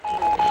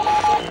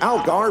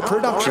Algar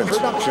Productions.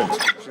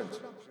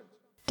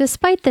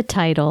 Despite the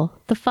title,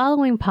 the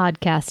following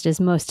podcast is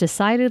most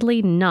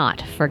decidedly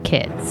not for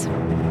kids.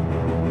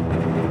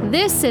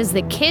 This is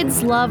the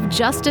Kids Love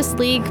Justice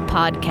League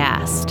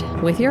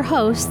podcast with your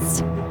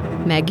hosts,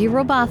 Maggie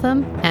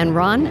Robotham and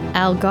Ron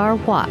Algar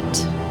Watt.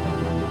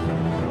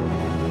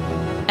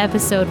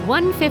 Episode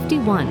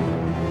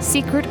 151,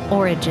 Secret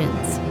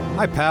Origins.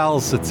 Hi,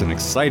 pals. It's an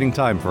exciting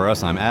time for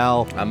us. I'm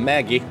Al. I'm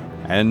Maggie.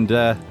 And,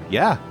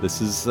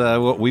 this is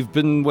what we've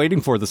been waiting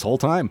for this whole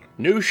time.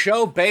 New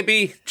show,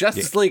 baby.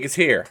 Justice League is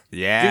here.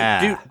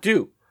 Yeah.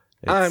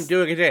 I'm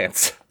doing a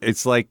dance.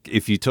 It's like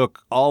if you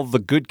took all the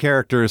good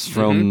characters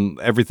from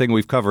everything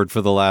we've covered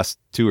for the last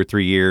 2 or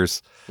 3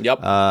 years.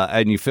 Yep.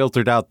 And you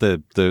filtered out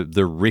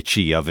the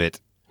Richie of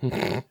it.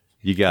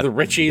 You got the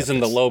Richies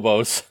and the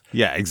Lobos.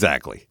 Yeah,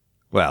 exactly.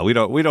 Well, we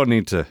don't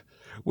need to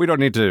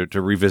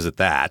revisit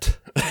that.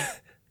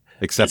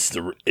 Except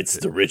it's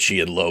the Richie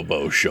and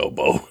Lobo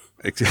showbo.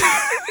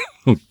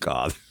 Oh,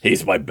 God.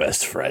 He's my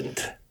best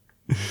friend.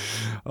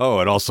 Oh,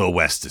 and also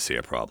West is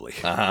here, probably.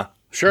 Uh-huh.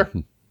 Sure.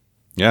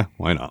 Yeah,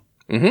 why not?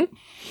 Mm-hmm.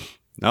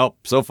 Nope,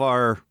 so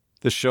far,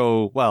 this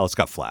show, well, it's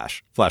got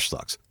Flash. Flash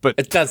sucks. But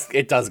It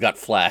does got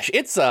Flash.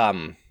 It's,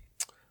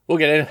 we'll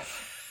get in.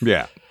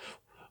 Yeah.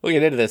 We'll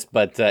get into this,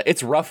 but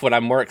it's rough when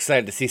I'm more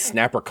excited to see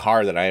Snapper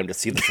Carr than I am to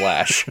see the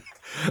Flash.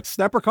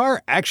 Snapper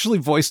Carr actually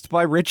voiced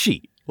by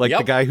Richie. Like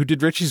the guy who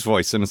did Richie's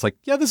voice. And it's like,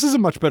 yeah, this is a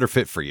much better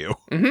fit for you.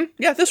 Mm-hmm.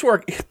 Yeah, this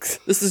works.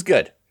 This is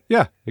good.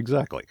 Yeah,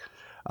 exactly.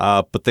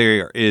 But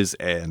there is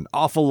an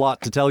awful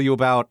lot to tell you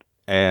about.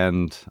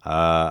 And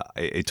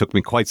it took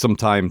me quite some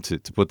time to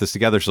put this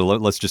together. So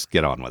let's just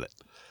get on with it.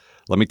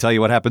 Let me tell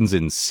you what happens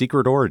in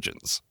Secret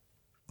Origins.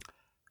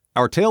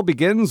 Our tale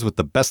begins with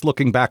the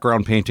best-looking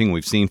background painting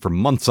we've seen for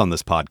months on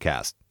this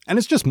podcast. And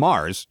it's just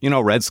Mars. You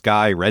know, red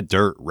sky, red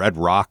dirt, red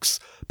rocks.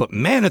 But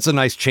man, it's a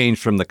nice change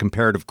from the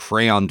comparative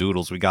crayon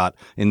doodles we got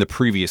in the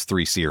previous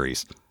 3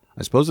 series.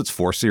 I suppose it's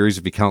 4 series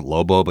if you count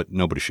Lobo, but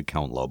nobody should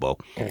count Lobo.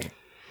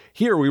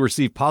 Here we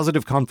receive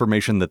positive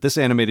confirmation that this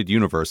animated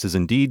universe is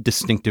indeed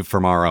distinctive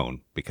from our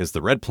own, because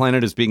the Red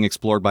Planet is being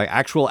explored by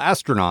actual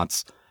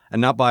astronauts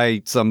and not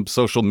by some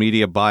social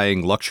media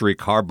buying luxury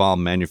car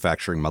bomb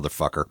manufacturing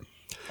motherfucker.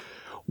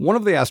 One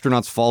of the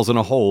astronauts falls in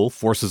a hole,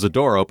 forces a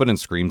door open, and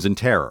screams in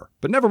terror.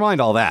 But never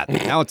mind all that.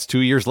 Now it's 2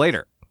 years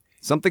later.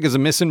 Something is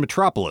amiss in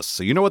Metropolis,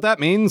 so you know what that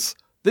means?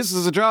 This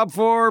is a job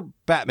for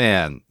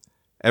Batman.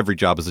 Every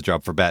job is a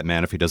job for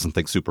Batman if he doesn't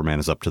think Superman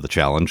is up to the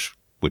challenge,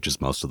 which is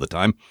most of the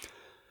time.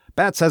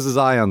 Bats has his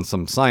eye on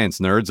some science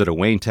nerds at a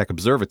Wayne Tech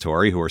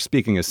observatory who are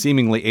speaking a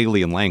seemingly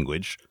alien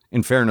language.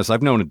 In fairness,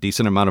 I've known a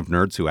decent amount of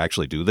nerds who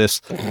actually do this,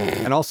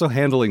 and also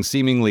handling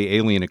seemingly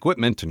alien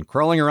equipment and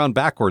crawling around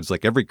backwards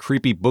like every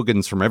creepy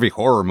boogans from every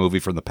horror movie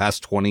from the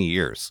past 20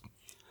 years.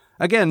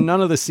 Again,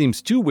 none of this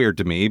seems too weird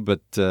to me,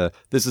 but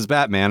this is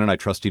Batman and I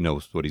trust he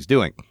knows what he's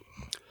doing.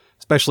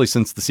 Especially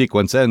since the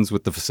sequence ends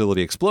with the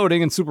facility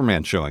exploding and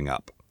Superman showing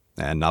up,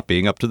 and not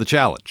being up to the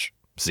challenge.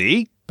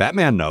 See?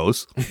 Batman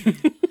knows.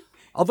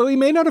 Although he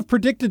may not have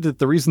predicted that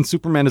the reason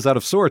Superman is out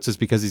of sorts is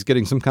because he's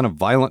getting some kind of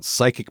violent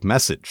psychic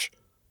message.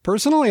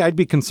 Personally, I'd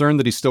be concerned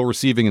that he's still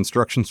receiving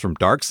instructions from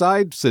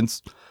Darkseid,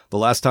 since the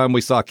last time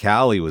we saw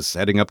Kal, he was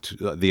heading up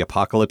to the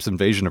Apocalypse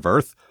invasion of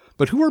Earth.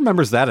 But who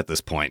remembers that at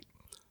this point?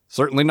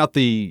 Certainly not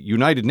the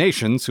United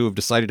Nations, who have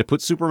decided to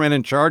put Superman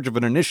in charge of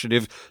an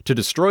initiative to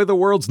destroy the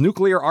world's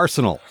nuclear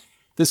arsenal.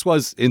 This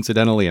was,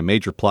 incidentally, a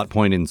major plot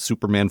point in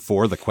Superman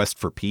 4, The Quest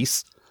for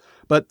Peace.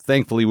 But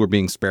thankfully, we're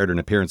being spared an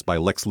appearance by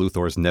Lex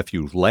Luthor's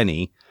nephew,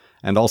 Lenny,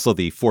 and also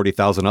the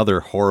 40,000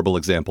 other horrible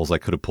examples I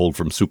could have pulled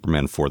from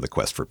Superman 4, The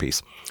Quest for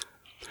Peace.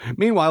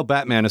 Meanwhile,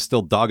 Batman is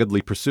still doggedly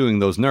pursuing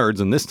those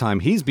nerds, and this time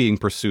he's being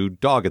pursued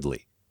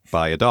doggedly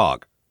by a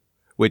dog,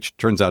 which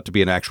turns out to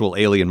be an actual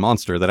alien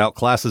monster that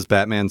outclasses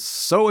Batman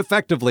so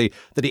effectively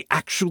that he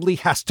actually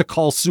has to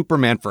call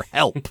Superman for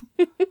help.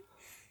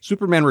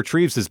 Superman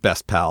retrieves his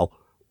best pal.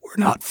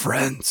 "We're not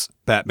friends,"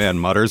 Batman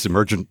mutters,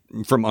 emerging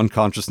from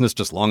unconsciousness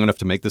just long enough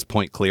to make this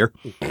point clear.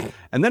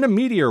 And then a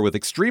meteor with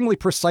extremely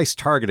precise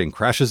targeting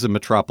crashes in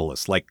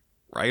Metropolis, like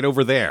right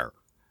over there.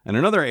 And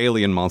another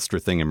alien monster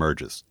thing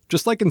emerges,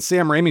 just like in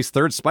Sam Raimi's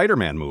third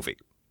Spider-Man movie.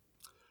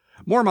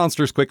 More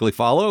monsters quickly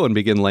follow and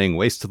begin laying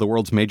waste to the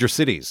world's major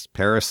cities,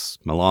 Paris,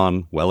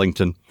 Milan,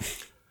 Wellington.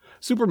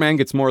 Superman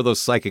gets more of those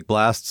psychic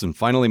blasts and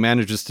finally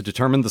manages to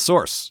determine the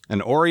source,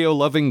 an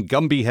Oreo-loving,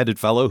 Gumby-headed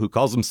fellow who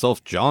calls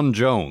himself John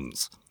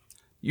Jones.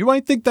 You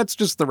might think that's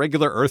just the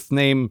regular Earth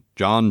name,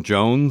 John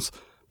Jones,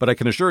 but I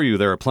can assure you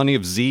there are plenty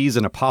of Z's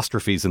and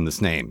apostrophes in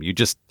this name. You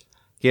just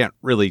can't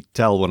really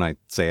tell when I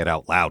say it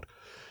out loud.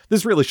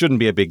 This really shouldn't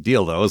be a big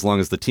deal, though, as long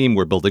as the team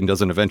we're building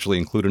doesn't eventually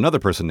include another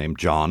person named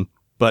John,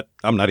 but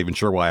I'm not even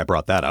sure why I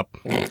brought that up.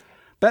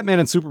 Batman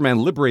and Superman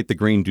liberate the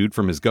green dude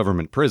from his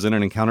government prison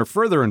and encounter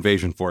further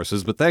invasion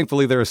forces, but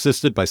thankfully they're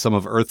assisted by some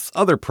of Earth's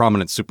other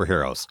prominent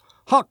superheroes.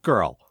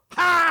 Hawkgirl.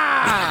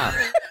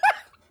 Ha!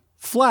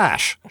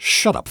 Flash.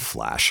 Shut up,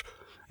 Flash.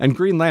 And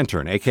Green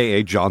Lantern,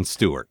 a.k.a. Jon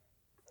Stewart.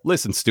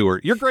 Listen,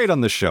 Stuart, you're great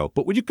on this show,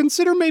 but would you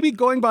consider maybe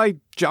going by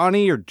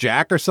Johnny or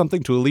Jack or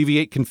something to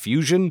alleviate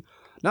confusion?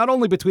 Not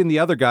only between the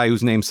other guy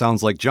whose name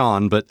sounds like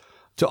John, but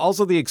to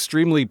also the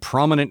extremely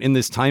prominent in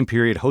this time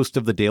period host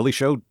of The Daily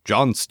Show,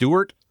 Jon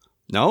Stewart?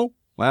 No?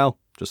 Well,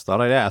 just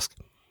thought I'd ask.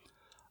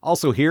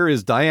 Also here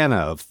is Diana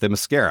of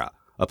Themyscira,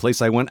 a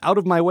place I went out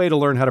of my way to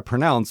learn how to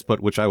pronounce, but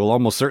which I will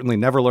almost certainly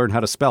never learn how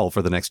to spell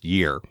for the next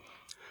year.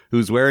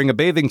 Who's wearing a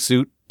bathing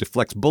suit,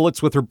 deflects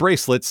bullets with her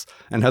bracelets,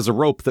 and has a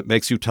rope that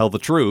makes you tell the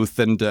truth,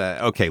 and,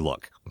 okay,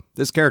 look.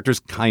 This character's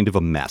kind of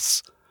a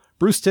mess.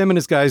 Bruce Timm and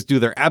his guys do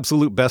their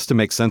absolute best to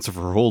make sense of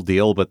her whole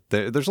deal, but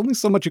there's only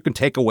so much you can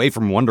take away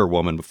from Wonder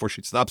Woman before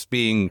she stops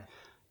being,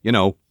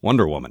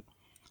 Wonder Woman.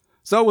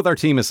 So with our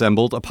team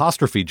assembled,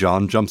 Apostrophe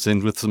John jumps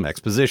in with some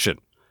exposition.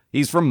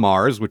 He's from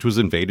Mars, which was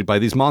invaded by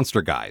these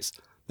monster guys.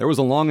 There was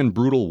a long and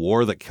brutal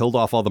war that killed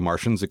off all the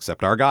Martians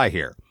except our guy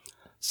here.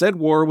 Said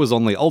war was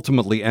only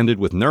ultimately ended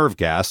with nerve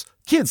gas.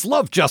 Kids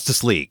love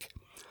Justice League!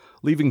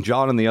 Leaving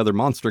John and the other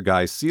monster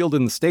guys sealed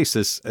in the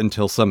stasis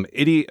until some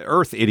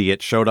Earth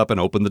idiot showed up and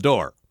opened the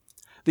door.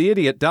 The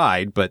idiot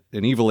died, but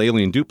an evil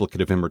alien duplicate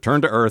of him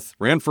returned to Earth,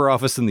 ran for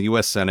office in the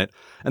U.S. Senate,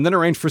 and then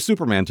arranged for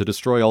Superman to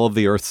destroy all of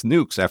the Earth's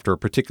nukes after a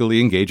particularly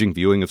engaging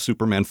viewing of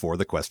Superman 4: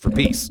 The Quest for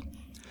Peace.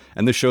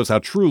 And this shows how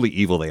truly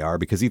evil they are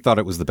because he thought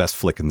it was the best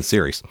flick in the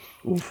series.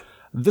 Oof.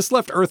 This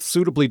left Earth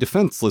suitably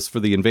defenseless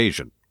for the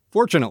invasion.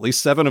 Fortunately,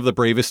 7 of the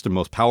bravest and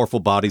most powerful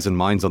bodies and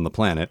minds on the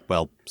planet,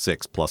 well,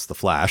 6 plus the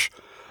Flash,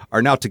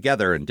 are now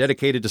together and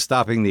dedicated to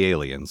stopping the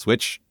aliens,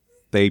 which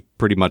they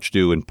pretty much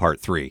do in Part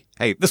 3.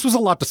 Hey, this was a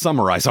lot to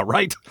summarize, all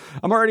right?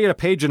 I'm already at a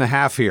page and a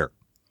half here.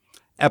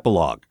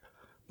 Epilogue.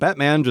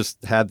 Batman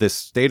just had this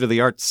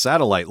state-of-the-art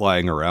satellite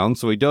lying around,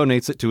 so he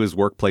donates it to his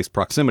workplace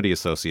proximity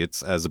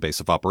associates as a base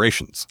of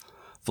operations.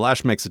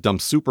 Flash makes a dumb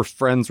Super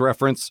Friends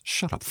reference.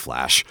 Shut up,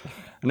 Flash.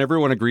 And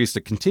everyone agrees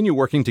to continue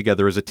working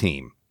together as a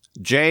team.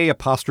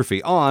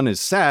 J'(on)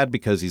 is sad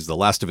because he's the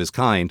last of his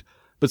kind,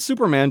 but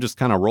Superman just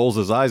kind of rolls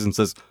his eyes and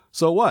says,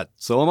 "So what?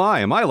 So am I,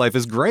 and my life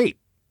is great."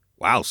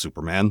 Wow,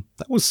 Superman,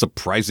 that was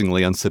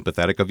surprisingly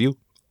unsympathetic of you.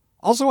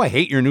 Also, I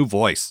hate your new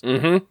voice.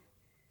 Mm-hmm.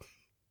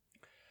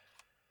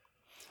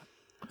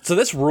 So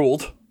this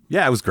ruled.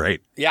 Yeah, it was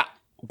great. Yeah,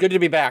 good to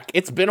be back.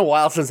 It's been a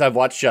while since I've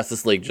watched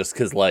Justice League just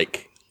because,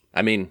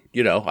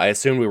 I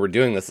assumed we were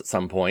doing this at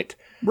some point.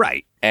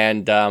 Right.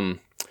 And,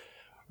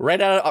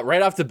 right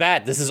off the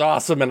bat, this is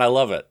awesome, and I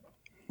love it.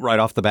 Right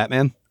off the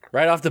Batman?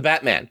 Right off the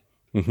Batman.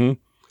 Mm-hmm.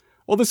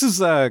 Well, this is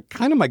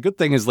kind of my good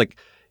thing is,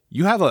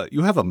 you have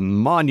a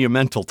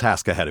monumental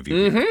task ahead of you.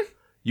 Mm-hmm.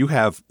 You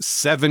have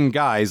 7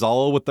 guys,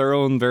 all with their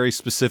own very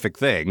specific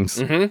things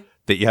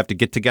that you have to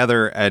get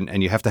together,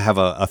 and you have to have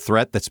a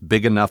threat that's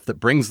big enough that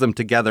brings them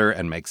together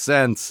and makes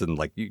sense. And,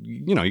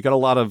 you got a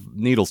lot of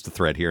needles to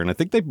thread here, and I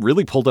think they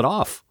really pulled it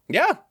off.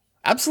 Yeah,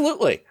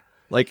 absolutely.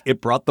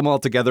 It brought them all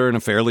together in a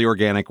fairly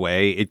organic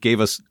way. It gave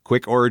us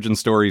quick origin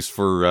stories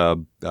for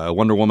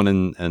Wonder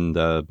Woman and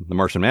the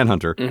Martian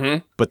Manhunter.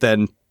 Mm-hmm. But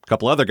then a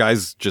couple other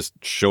guys just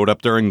showed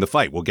up during the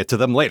fight. We'll get to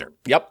them later.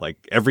 Yep.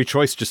 Every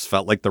choice just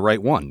felt like the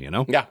right one,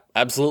 Yeah,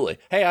 absolutely.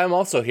 Hey, I'm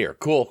also here.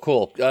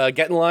 Cool.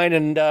 Get in line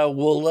and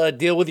we'll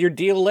deal with your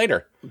deal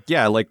later.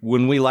 Yeah,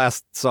 when we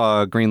last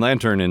saw Green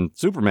Lantern and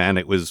Superman,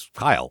 it was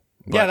Kyle.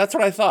 But, yeah, that's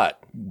what I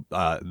thought.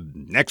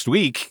 Next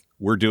week,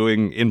 we're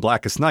doing In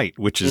Blackest Night,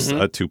 which is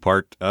a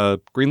 2-part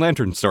Green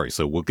Lantern story.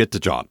 So we'll get to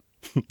John.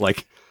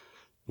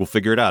 We'll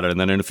figure it out. And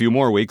then in a few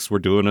more weeks, we're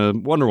doing a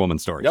Wonder Woman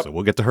story. Yep. So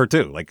we'll get to her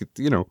too.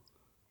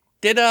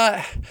 Did,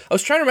 I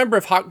was trying to remember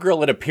if Hawk Girl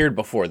had appeared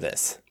before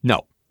this.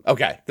 No.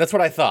 Okay, that's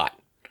what I thought.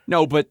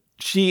 No, but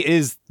she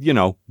is,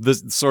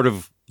 the sort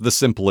of the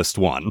simplest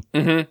one.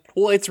 Mm-hmm.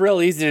 Well, it's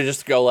real easy to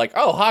just go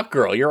oh, Hawk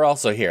Girl, you're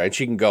also here. And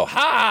she can go,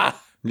 ha!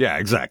 Yeah,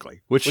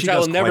 exactly. Which I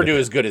will never do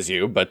as good as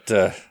you, but...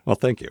 Well,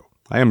 thank you.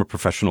 I am a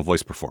professional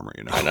voice performer,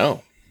 I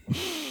know.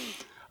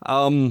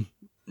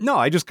 No,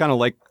 I just kind of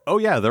oh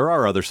yeah, there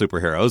are other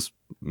superheroes.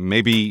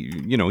 Maybe,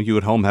 you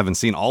at home haven't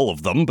seen all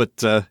of them,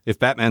 but if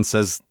Batman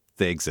says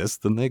they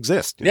exist, then they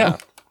exist. You know?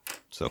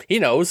 So he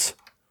knows.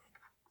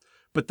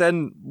 But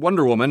then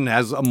Wonder Woman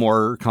has a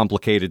more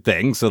complicated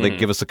thing, so they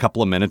give us a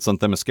couple of minutes on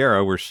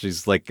Themyscira where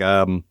she's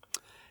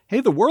hey,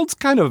 the world's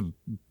kind of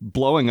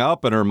blowing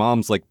up, and her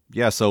mom's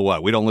yeah, so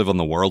what? We don't live on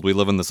the world, we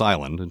live in this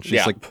island. And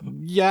she's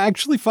yeah,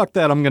 actually, fuck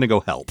that, I'm gonna go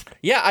help.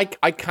 Yeah,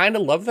 I kind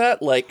of love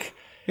that,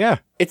 Yeah.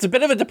 It's a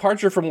bit of a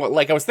departure from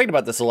what, I was thinking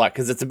about this a lot,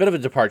 because it's a bit of a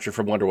departure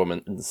from Wonder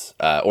Woman's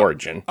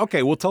origin.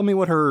 Okay, well, tell me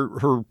what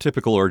her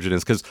typical origin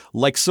is, because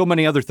like so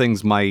many other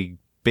things, my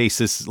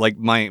basis,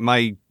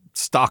 my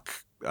stock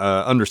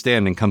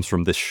understanding comes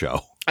from this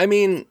show. I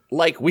mean,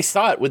 we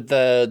saw it with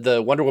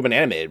the Wonder Woman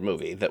animated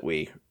movie that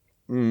we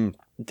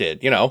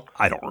did,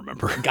 I don't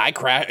remember. Guy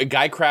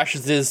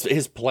crashes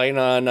his plane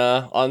on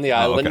the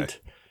island. Okay.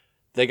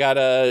 They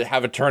gotta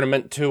have a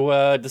tournament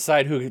to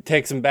decide who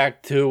takes him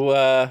back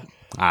to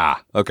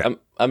okay.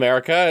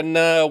 America,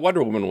 and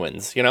Wonder Woman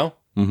wins,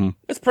 Mm-hmm.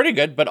 It's pretty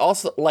good, but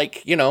also, we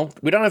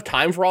don't have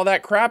time for all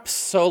that crap,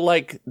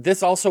 so,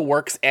 this also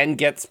works and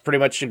gets pretty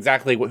much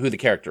exactly who the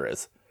character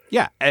is.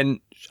 Yeah, and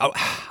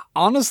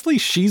honestly,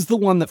 she's the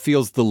one that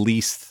feels the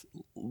least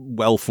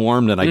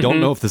well-formed, and I don't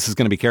know if this is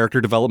going to be character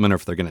development or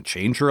if they're going to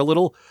change her a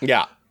little.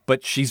 Yeah.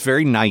 But she's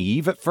very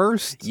naive at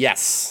first.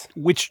 Yes.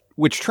 Which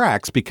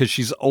tracks because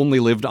she's only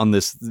lived on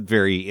this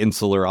very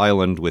insular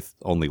island with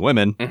only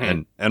women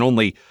and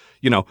only,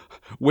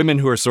 women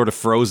who are sort of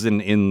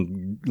frozen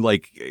in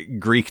like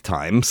Greek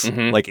times,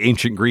 like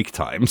ancient Greek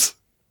times.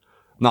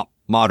 Not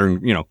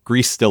modern,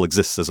 Greece still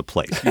exists as a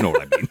place. You know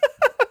what I mean?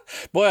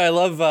 Boy, I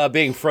love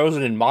being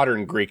frozen in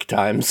modern Greek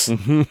times.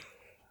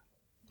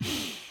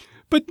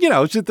 But,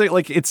 it's just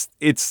like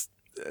it's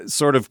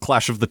sort of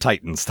Clash of the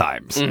Titans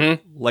times.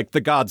 Like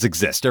the gods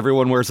exist.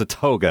 Everyone wears a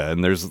toga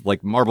and there's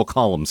like marble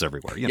columns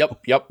everywhere.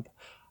 Yep.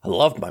 I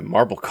love my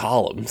marble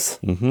columns.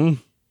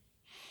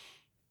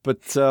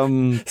 But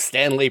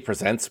Stan Lee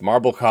presents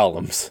Marble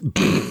Columns.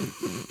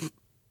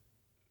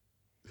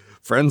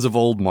 Friends of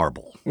Old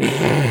Marble.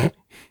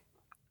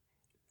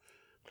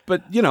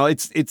 But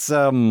it's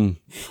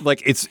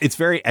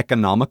very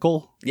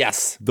economical.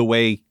 Yes. The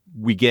way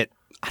we get,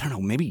 I don't know,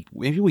 maybe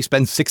we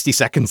spend 60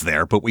 seconds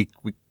there, but we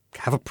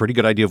have a pretty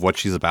good idea of what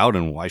she's about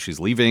and why she's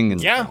leaving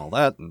and all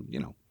that, and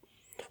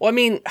Well, I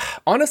mean,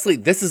 honestly,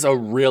 this is a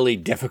really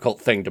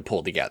difficult thing to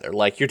pull together.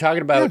 Like, you're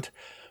talking about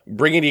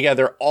bringing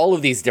together all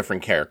of these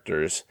different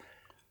characters,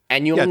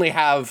 and you only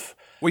have...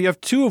 Well, you have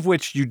two of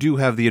which you do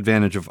have the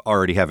advantage of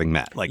already having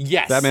met. Like,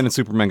 yes. Batman and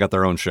Superman got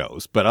their own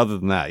shows, but other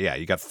than that,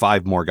 you got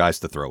 5 more guys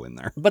to throw in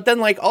there. But then,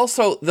 like,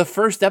 also, the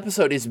first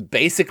episode is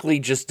basically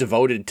just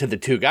devoted to the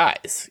 2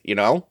 guys,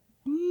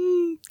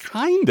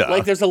 Kinda.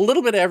 Like, there's a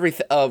little bit of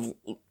everything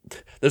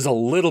there's a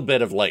little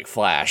bit of, like,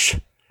 Flash.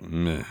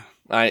 Meh.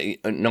 I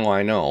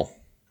know.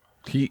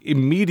 He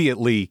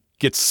immediately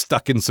gets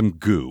stuck in some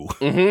goo.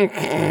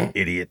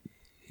 Idiot.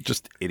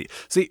 Just idiot.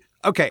 See,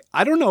 okay,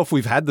 I don't know if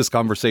we've had this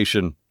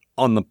conversation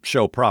on the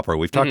show proper.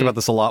 We've talked about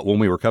this a lot when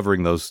we were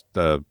covering those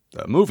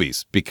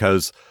movies,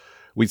 because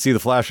we'd see The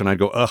Flash and I'd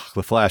go, ugh,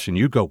 The Flash. And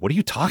you'd go, what are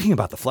you talking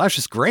about? The Flash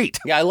is great.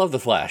 Yeah, I love The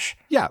Flash.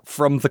 Yeah,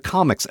 from the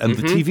comics and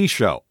the TV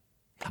show.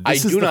 I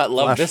do not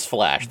love this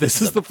Flash. This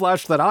is the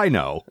Flash that I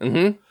know.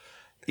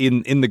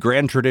 In the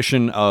grand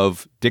tradition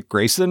of Dick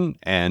Grayson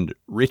and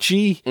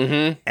Richie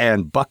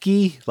and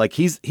Bucky. Like,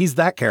 he's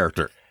that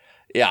character.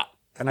 Yeah.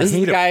 And this I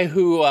hate is the guy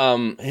who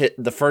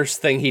the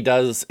first thing he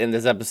does in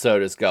this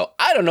episode is go,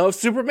 I don't know if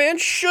Superman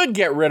should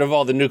get rid of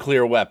all the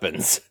nuclear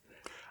weapons.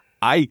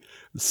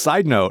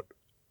 Side note,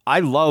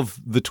 I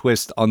love the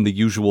twist on the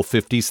usual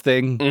 50s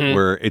thing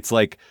where it's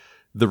like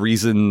the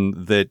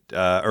reason that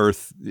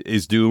Earth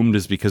is doomed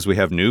is because we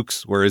have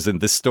nukes. Whereas in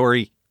this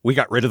story, we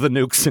got rid of the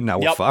nukes and now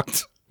we're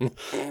fucked.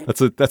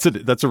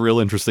 That's a real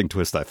interesting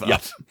twist, I thought.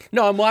 Yep.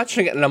 No, I'm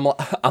watching it and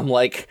I'm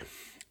like,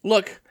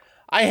 look,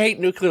 I hate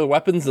nuclear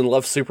weapons and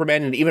love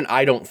Superman, and even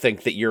I don't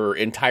think that your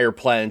entire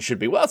plan should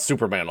be, well,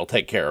 Superman will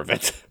take care of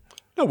it.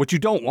 No, what you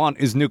don't want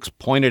is nukes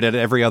pointed at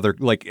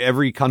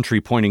every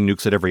country pointing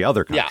nukes at every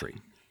other country.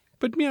 Yeah.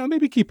 But,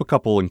 maybe keep a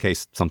couple in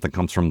case something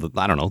comes from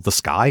the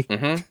sky,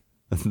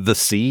 the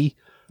sea,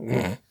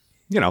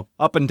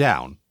 up and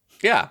down.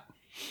 Yeah.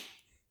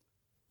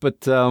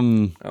 But,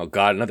 oh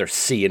God, another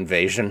sea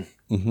invasion.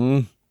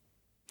 No,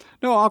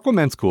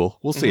 Aquaman's cool.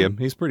 We'll see him.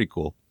 He's pretty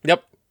cool.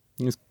 Yep.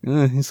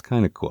 He's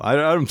kind of cool.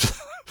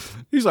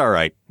 He's all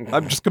right.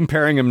 I'm just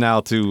comparing him now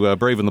to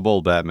Brave and the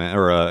Bold Batman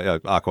or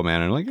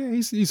Aquaman,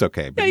 and he's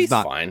okay. But he's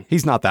not fine.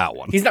 He's not that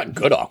one. He's not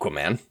good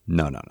Aquaman.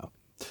 No.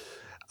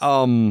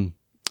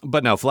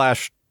 But no,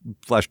 Flash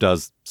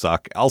does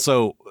suck.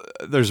 Also,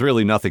 there's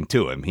really nothing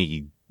to him.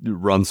 He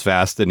runs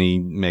fast and he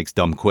makes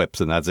dumb quips,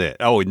 and that's it.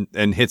 Oh,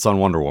 and hits on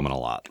Wonder Woman a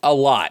lot. A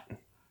lot.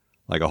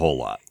 Like a whole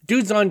lot.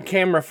 Dude's on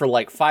camera for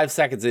like 5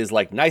 seconds. Is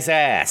like, nice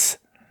ass.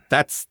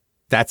 That's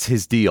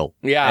his deal.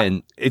 Yeah.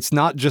 And it's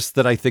not just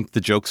that I think the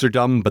jokes are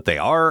dumb, but they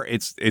are.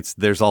 It's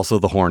there's also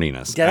the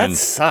horniness. Yeah, that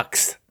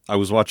sucks. I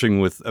was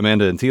watching with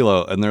Amanda and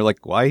Tilo, and they're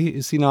like, why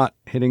is he not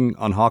hitting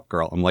on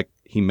Hawkgirl? I'm like,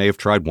 he may have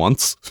tried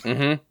once.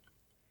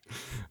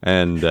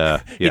 And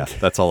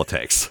that's all it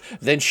takes.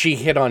 Then she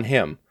hit on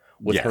him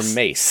with her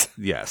mace.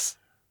 Yes.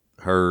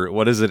 Her,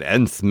 what is it,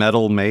 nth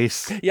metal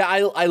mace? Yeah,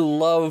 I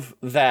love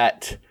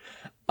that.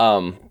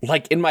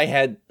 Like, in my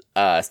head,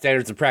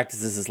 standards and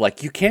practices is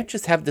like, you can't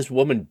just have this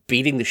woman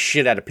beating the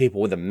shit out of people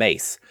with a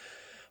mace.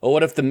 Well,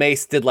 what if the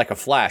mace did like a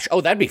flash?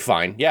 Oh, that'd be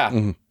fine.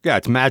 Yeah. Yeah,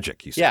 it's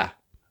magic, you say. Yeah.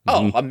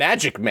 Oh, a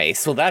magic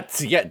mace. Well,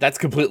 that's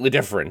completely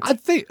different. I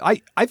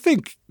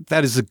think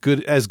that is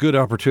as good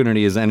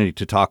opportunity as any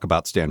to talk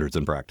about standards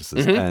and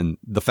practices, and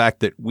the fact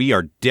that we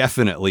are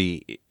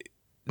definitely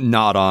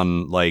not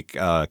on like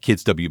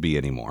Kids WB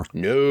anymore.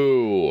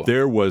 No,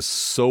 there was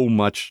so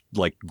much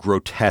like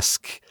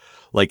grotesque,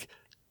 like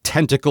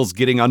tentacles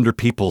getting under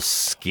people's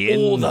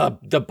skin. Oh,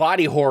 the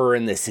body horror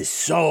in this is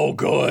so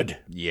good.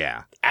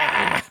 Yeah.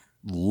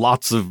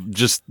 Lots of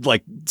just not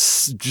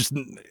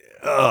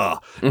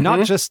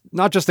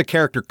just a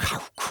character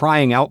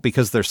crying out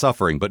because they're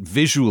suffering, but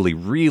visually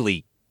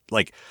really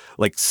like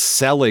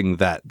selling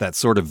that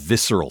sort of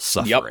visceral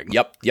suffering.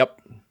 Yep. A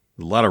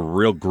lot of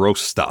real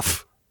gross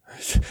stuff.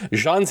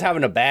 Jean's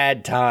having a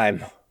bad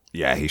time.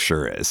 Yeah, he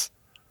sure is.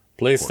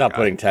 Please stop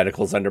putting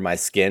tentacles under my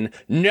skin.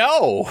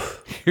 No!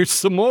 Here's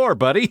some more,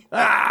 buddy.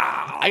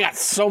 I got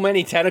so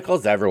many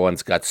tentacles.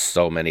 Everyone's got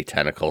so many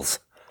tentacles.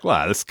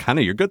 Wow, that's kind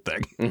of your good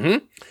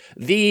thing.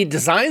 The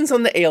designs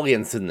on the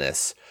aliens in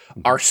this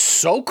are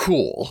so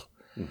cool.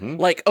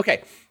 Like,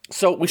 okay,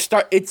 so we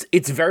start,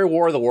 it's very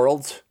War of the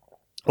Worlds.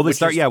 Well, they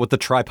start, with the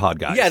tripod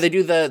guys. Yeah, they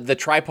do the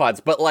tripods,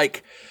 but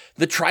like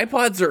the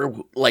tripods are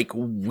like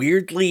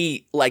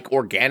weirdly like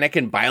organic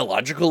and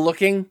biological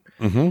looking.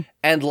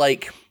 And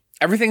like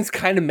everything's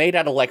kind of made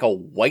out of like a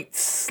white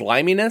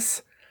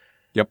sliminess.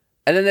 Yep.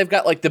 And then they've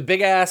got like the big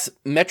ass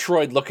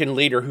Metroid looking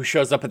leader who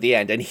shows up at the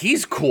end, and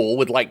he's cool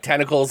with like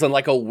tentacles and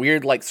like a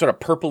weird like sort of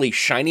purpley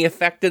shiny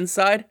effect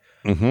inside.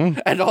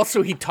 And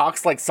also he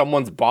talks like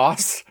someone's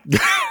boss.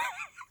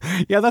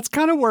 Yeah, that's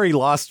kind of where he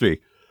lost me.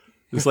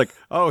 It's like,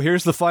 oh,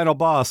 here's the final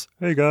boss.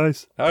 Hey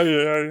guys, How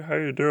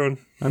you doing?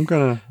 I'm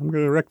gonna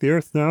wreck the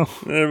Earth now.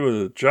 It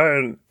was a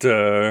giant,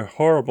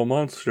 horrible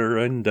monster,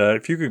 and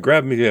if you could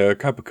grab me a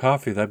cup of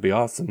coffee, that'd be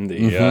awesome.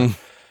 The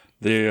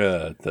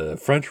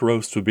French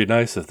roast would be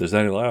nice if there's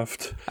any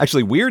left.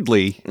 Actually,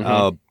 weirdly,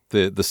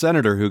 the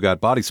senator who got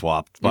body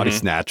swapped, body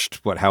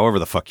snatched, however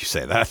the fuck you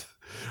say that,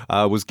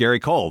 was Gary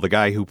Cole, the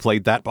guy who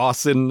played that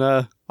boss in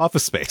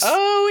Office Space.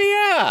 Oh,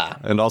 yeah.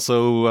 And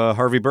also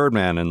Harvey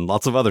Birdman and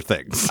lots of other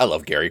things. I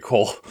love Gary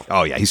Cole.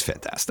 Oh, yeah, he's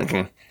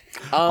fantastic.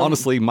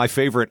 Honestly, my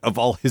favorite of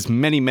all his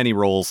many, many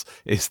roles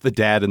is the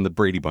dad in the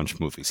Brady Bunch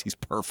movies. He's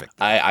perfect.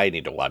 I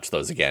need to watch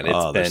those again.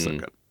 It's They're so been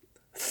good.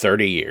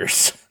 30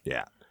 years.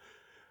 Yeah.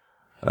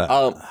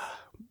 But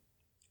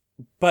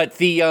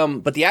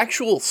the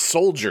actual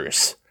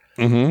soldiers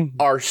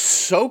are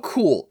so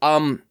cool.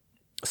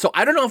 So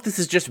I don't know if this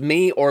is just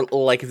me or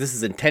like if this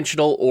is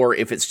intentional or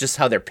if it's just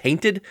how they're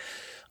painted.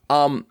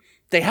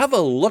 They have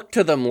a look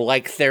to them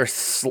like they're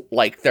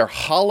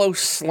hollow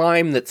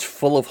slime that's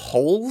full of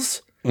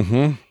holes.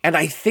 And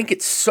I think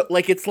it's so,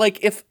 like it's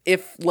like if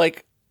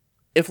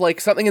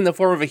something in the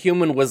form of a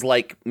human was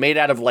like made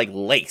out of like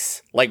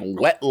lace, like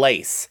wet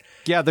lace.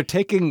 Yeah, they're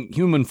taking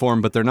human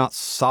form, but they're not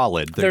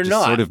solid. They're just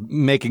not. sort of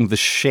making the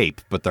shape,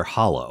 but they're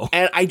hollow.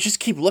 And I just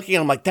keep looking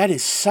and I'm like, that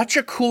is such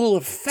a cool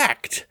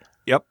effect.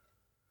 Yep.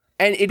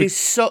 And it is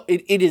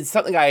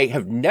something I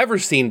have never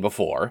seen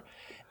before.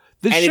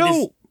 The And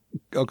show...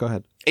 Oh, go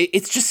ahead.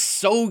 It's just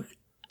so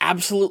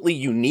absolutely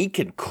unique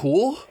and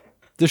cool.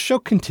 The show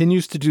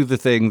continues to do the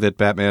thing that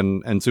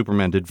Batman and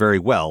Superman did very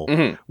well,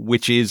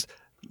 which is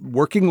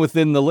working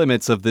within the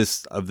limits of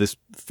this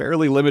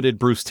fairly limited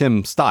Bruce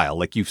Timm style.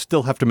 Like, you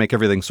still have to make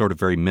everything sort of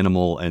very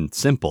minimal and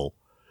simple.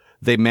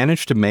 They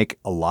managed to make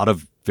a lot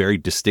of very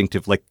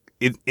distinctive, like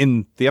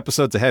in the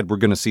episodes ahead, we're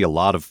going to see a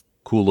lot of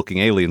cool looking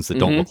aliens that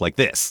don't look like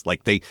this.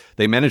 Like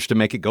they managed to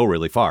make it go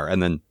really far.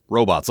 And then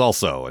robots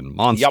also, and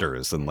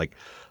monsters, and like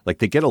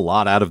they get a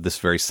lot out of this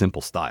very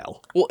simple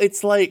style. Well,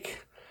 it's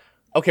like,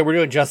 okay, we're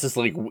doing Justice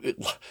League.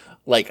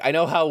 Like, I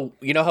know how,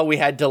 how we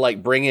had to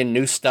like bring in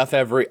new stuff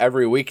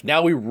every week.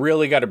 Now we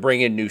really got to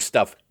bring in new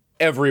stuff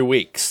every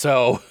week.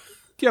 So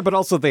yeah, but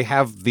also they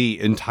have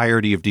the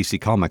entirety of DC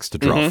Comics to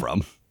draw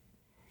from.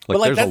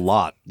 Like there's a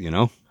lot,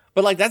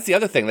 But like that's the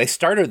other thing. They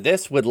started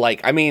this with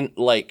like, I mean,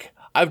 like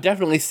I've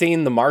definitely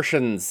seen the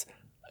Martians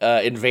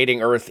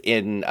invading Earth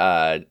in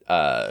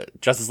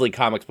Justice League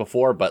comics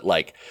before, but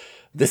like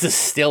this is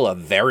still a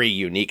very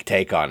unique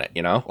take on it,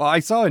 Well, I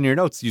saw in your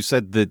notes you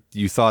said that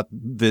you thought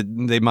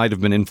that they might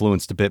have been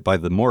influenced a bit by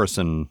the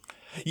Morrison.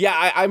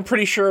 Yeah, I'm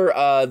pretty sure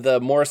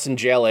the Morrison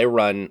JLA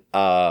run,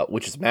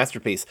 which is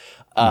Masterpiece,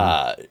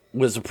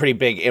 was a pretty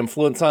big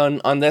influence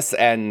on this,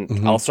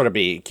 and I'll sort of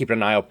be keeping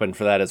an eye open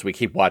for that as we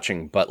keep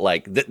watching. But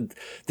like,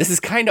 this is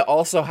kind of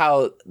also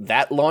how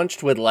that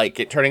launched, with like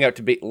it turning out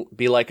to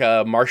be like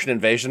a Martian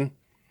invasion.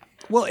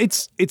 Well,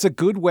 it's a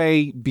good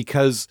way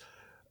because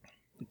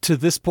to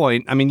this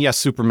point, I mean, yes,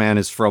 Superman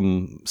is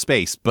from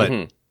space, but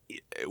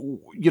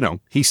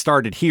he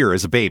started here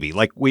as a baby.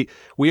 Like we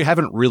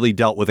haven't really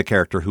dealt with a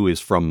character who is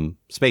from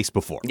space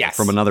before. Yes.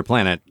 From another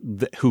planet,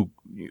 who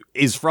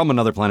is from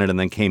another planet and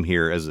then came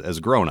here as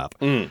a grown up.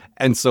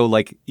 And so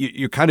like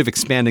you're kind of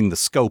expanding the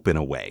scope in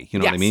a way. You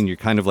know what I mean? You're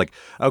kind of like,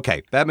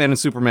 okay, Batman and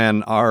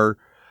Superman are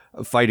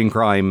fighting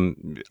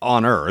crime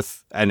on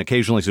Earth, and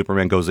occasionally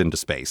Superman goes into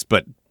space.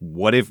 But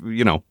what if,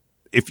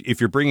 if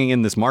you're bringing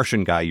in this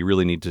Martian guy, you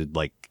really need to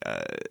like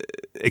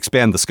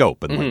expand the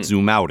scope and like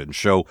zoom out and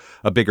show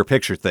a bigger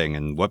picture thing.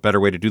 And what better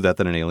way to do that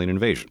than an alien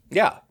invasion?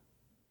 Yeah,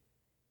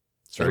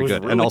 it's very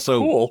good. Really and also,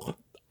 cool.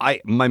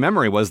 my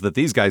memory was that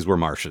these guys were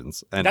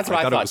Martians, and That's what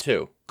I thought it was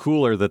too.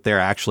 Cooler that they're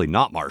actually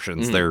not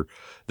Martians. They're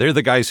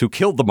the guys who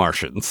killed the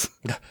Martians.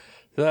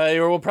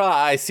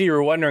 I see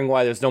you're wondering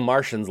why there's no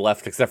Martians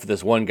left except for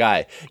this one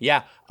guy.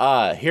 Yeah,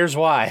 here's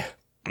why.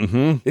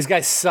 These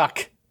guys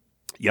suck.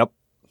 Yep.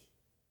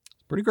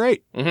 Pretty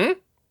great.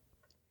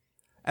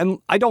 And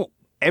I don't,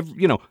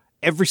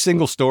 every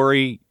single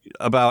story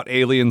about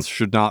aliens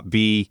should not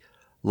be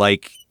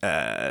like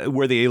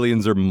where the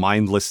aliens are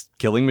mindless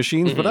killing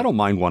machines, but I don't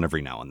mind one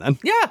every now and then.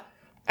 Yeah,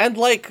 and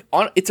like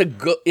it's a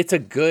good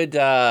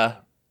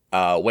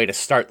way to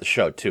start the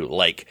show too.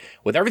 Like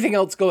with everything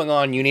else going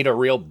on, you need a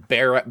real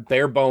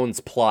bare bones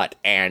plot,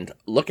 and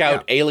look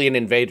out, alien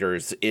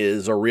invaders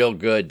is a real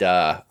good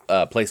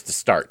place to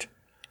start.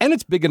 And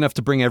it's big enough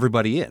to bring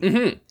everybody in.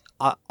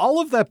 Mm-hmm.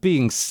 All of that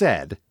being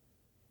said,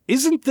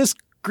 isn't this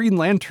Green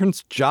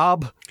Lantern's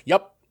job?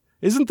 Yep.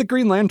 Isn't the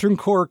Green Lantern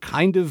Corps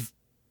kind of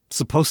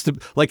supposed to,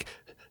 like,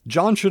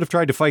 John should have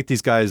tried to fight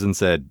these guys and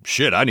said,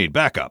 shit, I need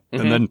backup,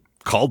 and then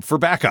called for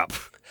backup.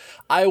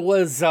 I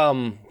was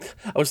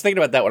thinking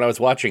about that when I was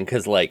watching,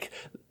 because like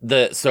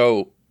the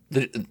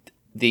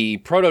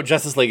Proto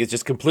Justice League is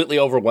just completely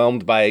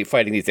overwhelmed by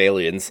fighting these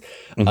aliens.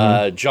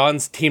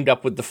 John's teamed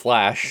up with the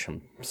Flash,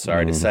 I'm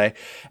sorry to say,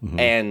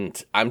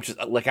 and I'm just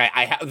like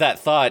I have that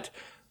thought,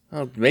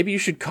 oh, maybe you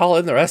should call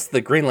in the rest of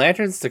the Green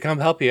Lanterns to come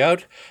help you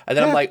out. And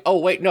then I'm like, oh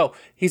wait, no,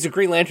 he's a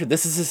Green Lantern.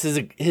 This is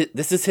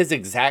his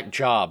exact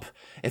job.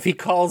 If he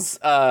calls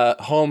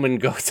home and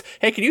goes,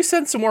 hey, can you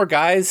send some more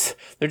guys?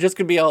 They're just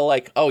gonna be all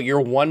like, oh, your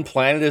one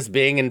planet is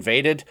being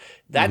invaded.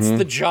 That's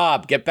the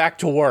job. Get back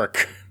to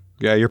work.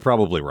 Yeah, you're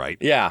probably right.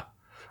 Yeah.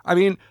 I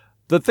mean,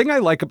 the thing I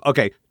like,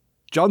 okay,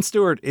 John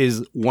Stewart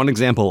is one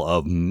example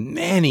of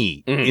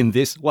many in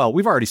this. Well,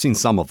 we've already seen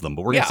some of them,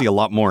 but we're going to see a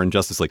lot more in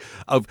Justice League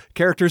of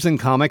characters in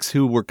comics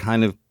who were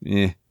kind of,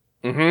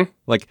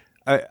 like,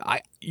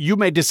 you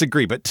may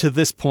disagree, but to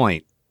this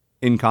point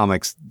in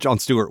comics, John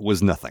Stewart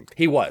was nothing.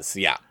 He was,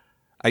 yeah.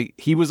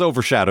 He was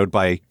overshadowed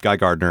by Guy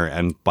Gardner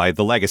and by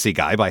the legacy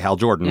guy, by Hal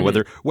Jordan.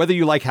 Whether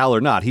you like Hal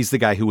or not, he's the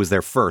guy who was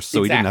there first,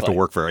 so he didn't have to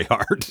work very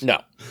hard. No.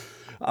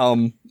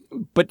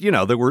 But, you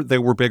know, there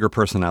were bigger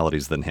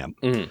personalities than him.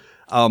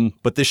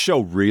 But this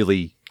show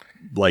really,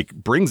 like,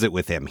 brings it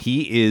with him.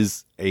 He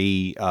is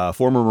a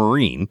former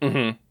Marine,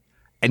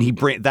 and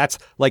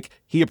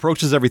he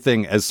approaches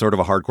everything as sort of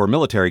a hardcore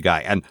military guy.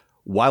 And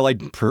while I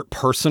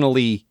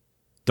personally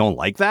don't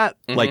like that,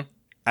 like,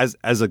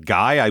 as a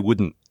guy, I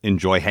wouldn't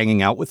enjoy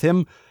hanging out with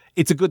him.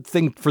 It's a good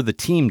thing for the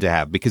team to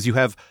have, because you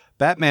have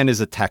Batman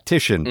is a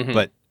tactician,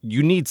 but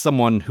you need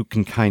someone who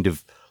can kind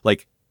of,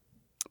 like,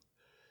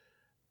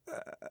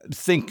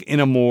 think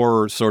in a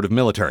more sort of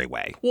military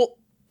way. Well,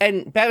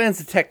 and Batman's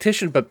a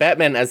tactician, but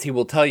Batman, as he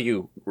will tell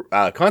you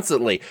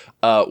constantly,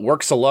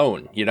 works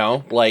alone, you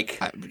know? Like,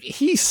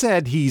 he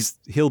said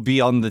he'll be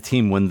on the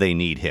team when they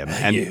need him.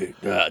 And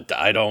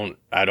I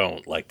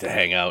don't like to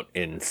hang out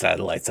in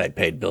satellites I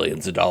paid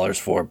billions of dollars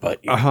for,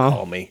 but you can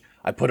call me.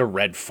 I put a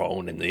red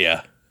phone in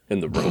the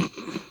room.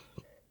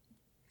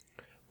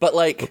 But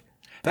like,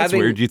 that's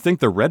weird. You'd think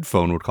the red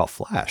phone would call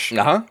Flash.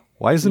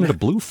 Why isn't it a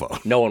blue phone?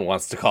 No one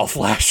wants to call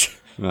Flash.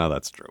 No,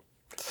 that's true.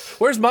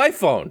 Where's my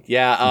phone?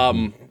 Yeah,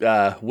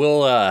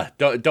 we'll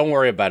don't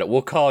worry about it.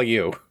 We'll call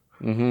you.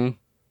 Right,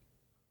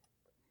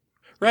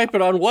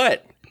 but on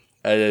what?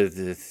 We'll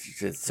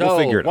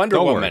figure it out.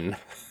 Wonder Woman.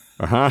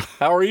 How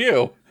are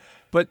you?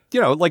 But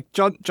you know, like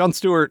John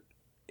Stewart,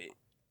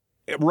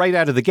 right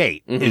out of the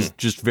gate, is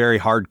just very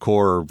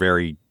hardcore,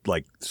 very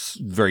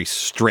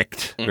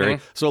strict,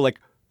 so like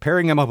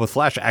pairing him up with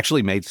Flash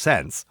actually made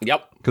sense.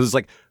 Yep. Because it's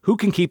like, who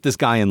can keep this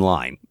guy in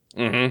line?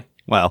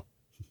 Well,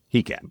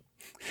 he can.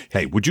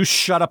 Hey, would you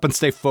shut up and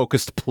stay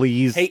focused,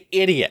 please? Hey,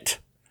 idiot.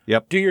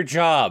 Yep. Do your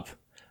job.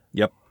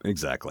 Yep,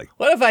 exactly.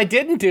 What if I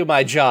didn't do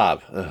my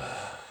job?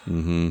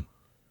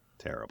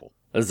 Terrible.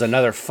 This is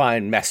another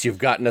fine mess you've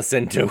gotten us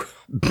into.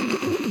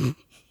 I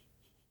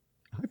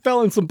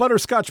fell in some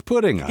butterscotch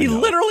pudding. He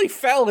literally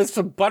fell in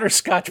some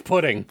butterscotch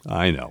pudding.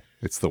 I know.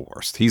 It's the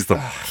worst. He's the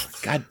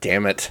worst. God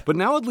damn it. But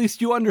now at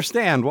least you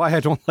understand why I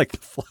don't like the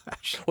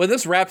Flash. When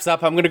this wraps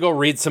up, I'm going to go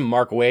read some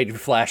Mark Waid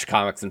Flash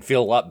comics and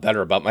feel a lot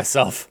better about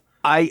myself.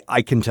 I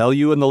can tell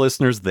you and the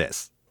listeners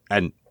this,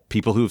 and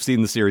people who have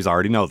seen the series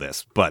already know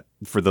this, but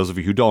for those of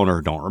you who don't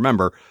or don't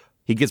remember,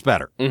 he gets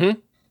better.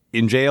 In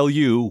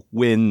JLU,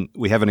 when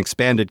we have an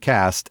expanded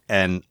cast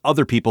and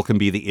other people can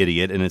be the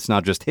idiot and it's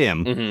not just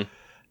him,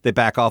 they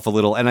back off a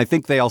little. And I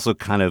think they also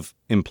kind of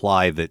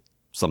imply that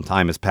some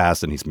time has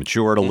passed and he's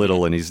matured a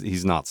little and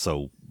he's not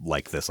so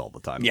like this all the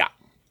time. Yeah.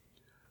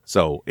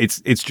 So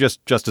it's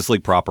just Justice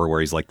League proper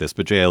where he's like this,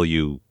 but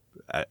JLU,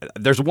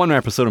 there's one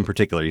episode in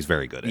particular he's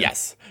very good at.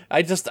 Yes.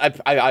 I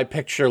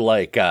picture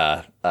like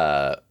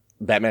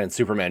Batman and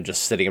Superman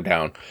just sitting him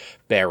down.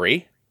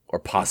 Barry, or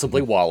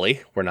possibly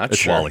Wally. We're not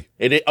sure. Wally.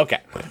 Okay.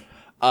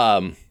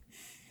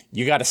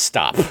 You got to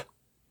stop.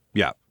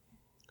 Yeah.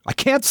 I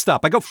can't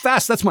stop. I go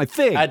fast. That's my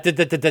thing.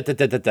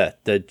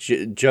 The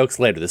joke's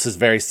later. This is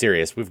very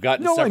serious. We've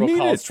gotten several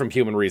calls from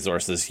Human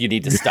Resources. You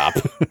need to stop.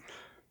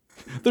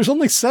 There's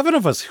only 7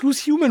 of us. Who's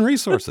Human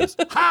Resources?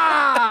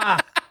 Ha!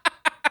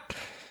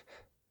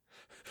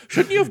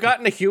 Shouldn't you have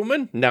gotten a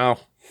human? No.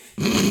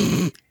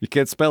 You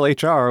can't spell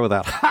HR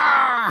without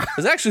ha!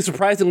 There's actually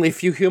surprisingly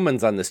few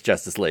humans on this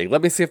Justice League.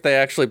 Let me see if they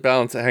actually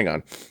balance it. Hang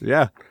on.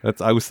 Yeah,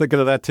 I was thinking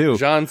of that too.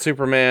 John,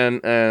 Superman,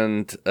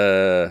 and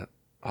Hawkgirl.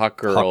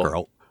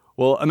 Hawkgirl.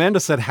 Well, Amanda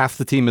said half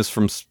the team is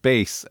from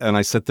space, and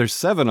I said there's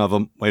 7 of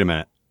them. Wait a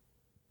minute.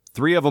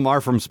 3 of them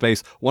are from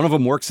space. 1 of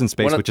them works in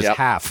space, which is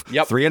half.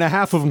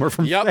 3.5 of them are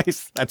from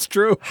space. That's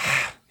true.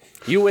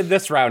 You win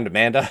this round,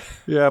 Amanda.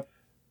 Yep.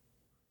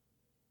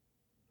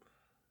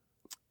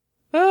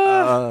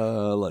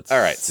 Let's All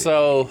right, see.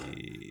 so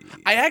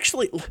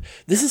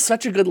this is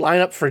such a good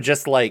lineup for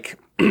just like,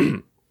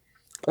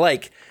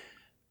 like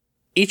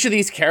each of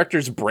these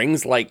characters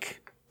brings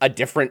like a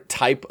different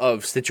type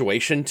of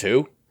situation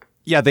too.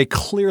 Yeah, they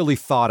clearly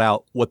thought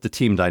out what the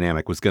team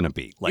dynamic was going to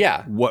be. Like,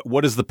 Yeah.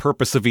 What is the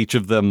purpose of each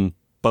of them,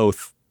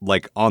 both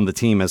like on the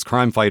team as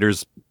crime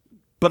fighters,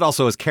 but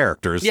also as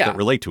characters Yeah. that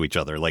relate to each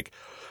other. Like,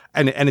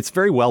 and it's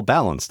very well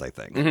balanced, I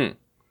think. Mm-hmm.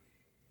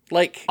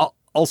 Like,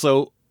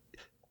 Also,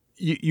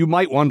 you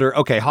might wonder,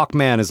 okay,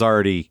 Hawkman is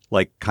already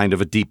like kind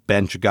of a deep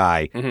bench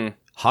guy. mm-hmm.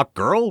 Hawk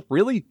Girl,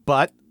 really?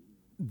 But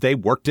they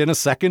worked in a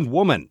second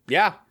woman.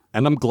 yeah,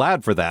 And I'm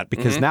glad for that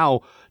because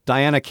now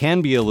Diana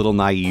can be a little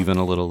naive and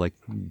a little like,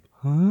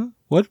 huh?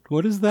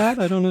 What is that?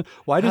 I don't know.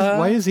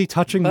 Why is he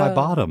touching my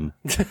bottom?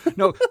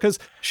 No, because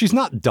she's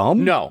not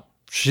dumb. no,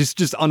 She's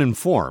just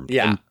uninformed.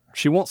 Yeah. And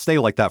she won't stay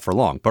like that for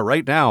long. But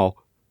right now,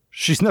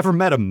 she's never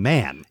met a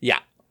man. yeah.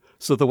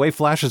 So the way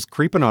Flash is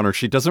creeping on her,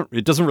 it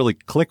doesn't really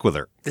click with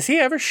her. Does he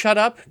ever shut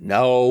up?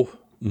 No.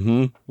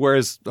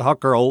 Whereas Hawk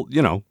Girl,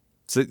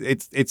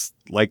 it's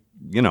like,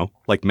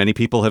 like many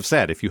people have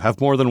said, if you have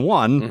more than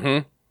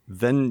one,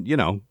 then,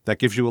 that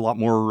gives you a lot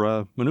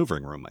more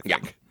maneuvering room, I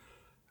think. Yeah.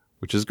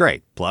 Which is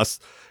great. Plus,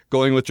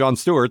 going with Jon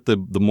Stewart, the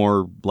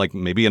more like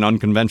maybe an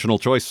unconventional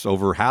choice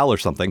over Hal or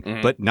something.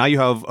 But now you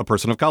have a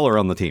person of color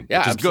on the team, Yeah,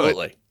 which is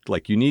absolutely. good.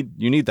 Like you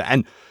need that.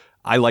 And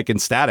I like in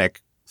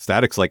Static's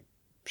like,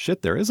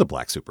 shit, there is a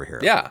black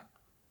superhero. Yeah.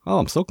 Oh,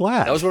 I'm so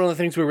glad. That was one of the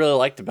things we really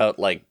liked about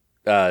like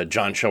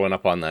John showing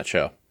up on that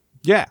show.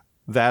 Yeah.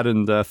 That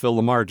and Phil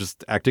Lamar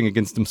just acting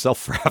against himself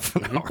for half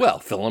an hour. Well,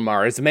 Phil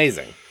Lamar is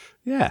amazing.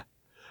 Yeah.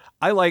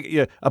 I like,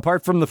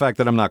 apart from the fact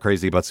that I'm not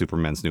crazy about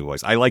Superman's new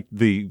voice, I like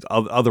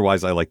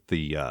otherwise I like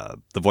the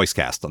voice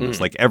cast on this.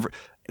 Like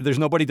there's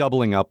nobody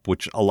doubling up,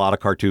 which a lot of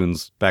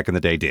cartoons back in the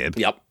day did.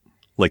 Yep.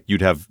 Like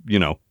you'd have,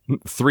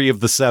 3 of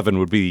the 7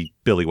 would be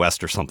Billy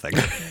West or something.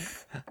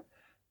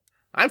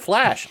 I'm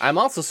Flash. I'm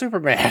also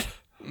Superman.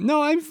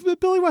 No,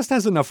 Billy West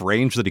has enough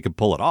range that he could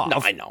pull it off.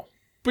 No, I know.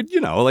 But,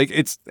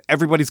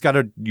 everybody's got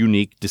a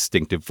unique,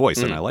 distinctive voice,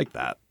 and I like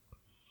that.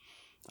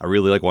 I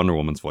really like Wonder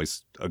Woman's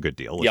voice a good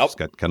deal. Yep. It's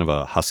got kind of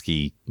a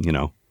husky,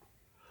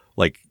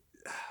 like,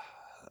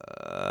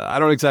 I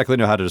don't exactly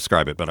know how to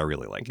describe it, but I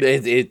really like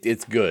it.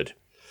 It's good.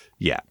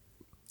 Yeah.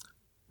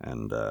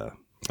 And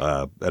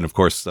of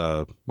course,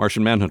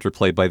 Martian Manhunter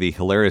played by the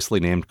hilariously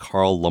named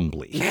Carl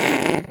Lumbly.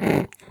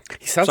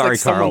 He sounds Sorry, like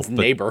someone's Carl,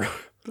 but- neighbor.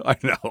 I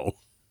know.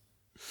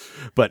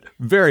 But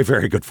very,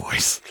 very good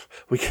voice.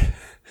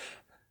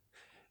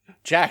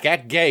 Jack,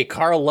 act gay.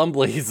 Carl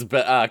Lumbly's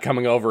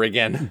coming over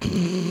again.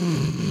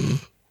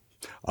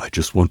 I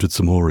just wanted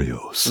some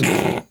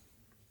Oreos.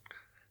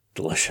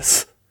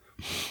 Delicious.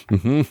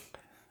 But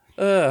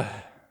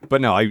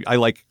no, I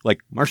like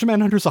Martian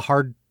Manhunter's a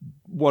hard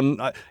one.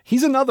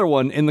 He's another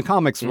one in the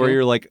comics where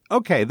you're like,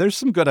 okay, there's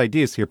some good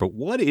ideas here, but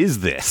what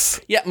is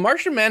this? Yeah,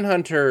 Martian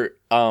Manhunter.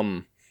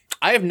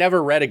 I have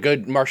never read a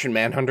good Martian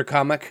Manhunter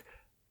comic.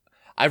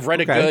 I've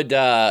read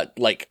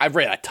I've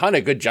read a ton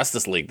of good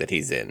Justice League that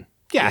he's in.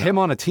 Yeah, him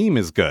on a team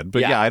is good,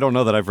 but Yeah. yeah, I don't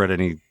know that I've read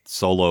any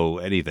solo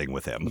anything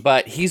with him.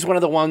 But he's one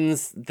of the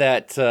ones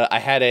that I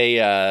had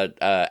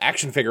a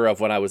action figure of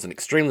when I was an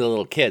extremely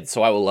little kid,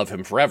 so I will love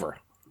him forever.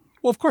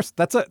 Well, of course,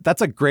 that's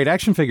a great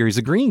action figure. He's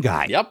a green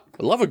guy. Yep,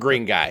 I love a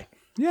green guy.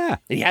 Yeah,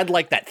 He had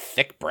like that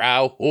thick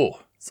brow. Oh,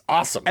 it's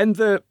awesome. and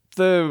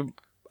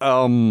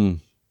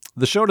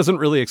the show doesn't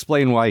really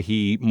explain why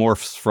he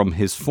morphs from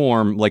his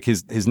form, like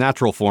his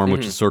natural form,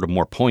 which is sort of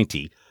more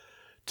pointy,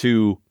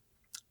 to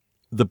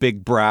the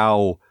big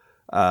brow,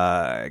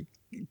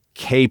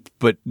 cape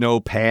but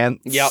no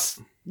pants. Yep.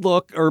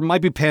 Look, or it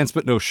might be pants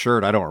but no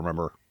shirt. I don't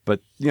remember,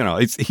 but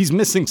he's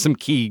missing some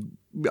key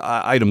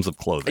items of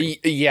clothing.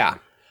 Yeah.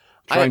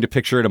 Trying to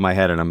picture it in my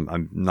head, and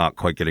I'm not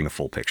quite getting a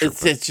full picture.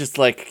 It's just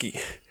like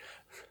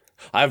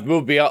I've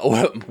moved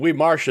beyond. We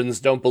Martians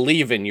don't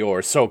believe in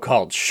your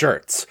so-called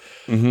shirts,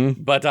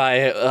 but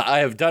I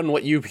have done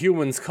what you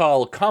humans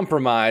call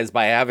compromise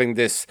by having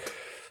this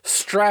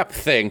strap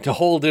thing to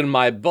hold in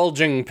my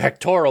bulging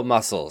pectoral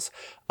muscles,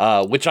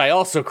 which I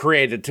also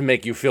created to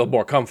make you feel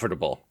more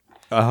comfortable.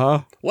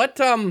 What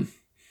kind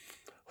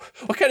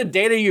of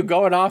data are you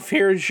going off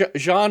here,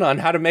 Jean, on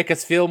how to make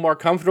us feel more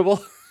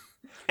comfortable?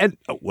 And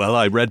well,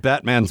 I read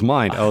Batman's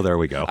mind. Oh, there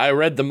we go. I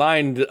read the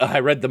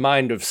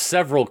mind of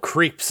several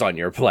creeps on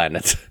your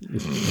planet.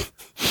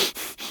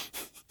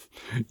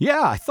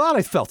 Yeah, I thought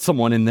I felt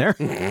someone in there.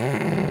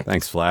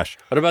 Thanks, Flash.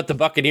 What about the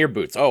Buccaneer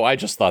boots? Oh, I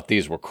just thought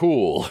these were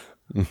cool.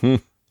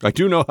 I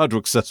do know how to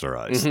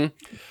accessorize.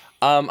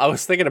 I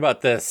was thinking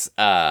about this,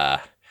 and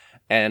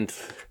I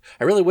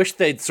really wish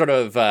they'd sort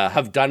of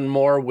have done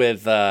more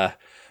with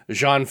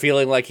Jean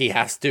feeling like he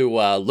has to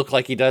look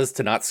like he does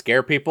to not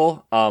scare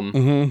people.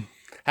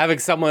 Having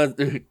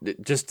someone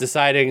just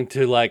deciding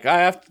to like,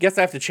 guess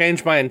I have to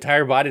change my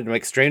entire body to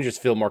make strangers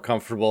feel more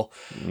comfortable.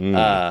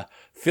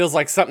 Feels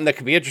like something that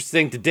could be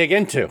interesting to dig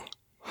into.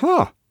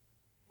 Huh.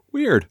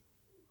 Weird.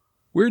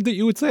 Weird that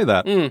you would say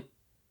that.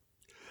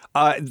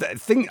 The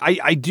thing,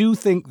 I do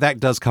think that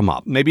does come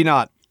up. Maybe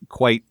not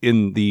quite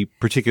in the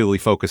particularly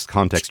focused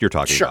context you're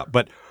talking about,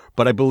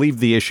 but I believe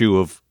the issue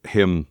of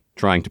him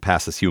trying to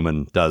pass as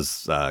human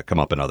does come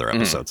up in other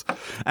episodes.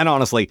 And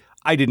honestly,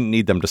 I didn't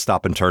need them to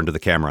stop and turn to the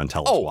camera and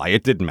tell us why.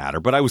 It didn't matter,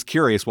 but I was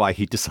curious why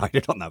he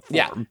decided on that form.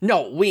 Yeah,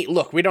 no, we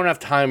don't have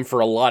time for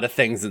a lot of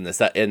things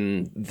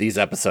in these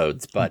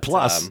episodes, but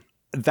plus.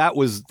 That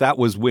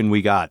was when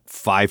we got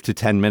 5 to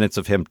 10 minutes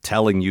of him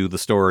telling you the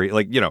story.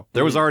 Like,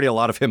 there was already a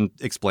lot of him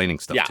explaining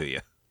stuff to you.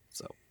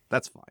 So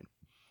that's fine.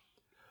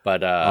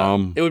 But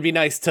it would be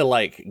nice to,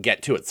 like,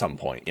 get to at some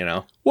point,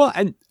 Well,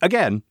 and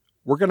again,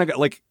 we're going to go,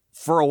 like,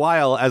 for a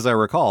while, as I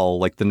recall,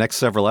 like, the next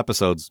several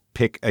episodes,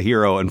 pick a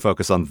hero and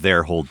focus on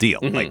their whole deal.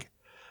 Like,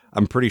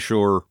 I'm pretty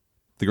sure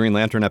the Green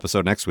Lantern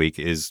episode next week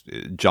is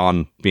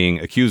John being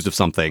accused of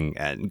something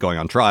and going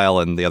on trial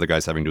and the other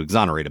guys having to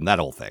exonerate him, that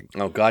whole thing.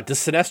 Oh, God. Does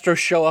Sinestro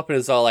show up and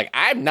is all like,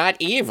 I'm not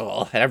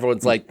evil? And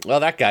everyone's like, well,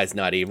 that guy's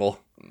not evil.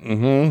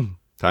 Mm-hmm.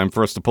 Time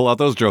for us to pull out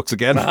those jokes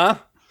again. Uh-huh.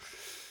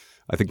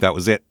 I think that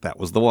was it. That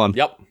was the one.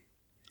 Yep.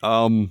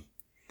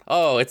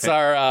 Oh, it's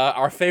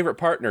our favorite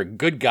partner,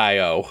 Good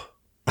Guy-O.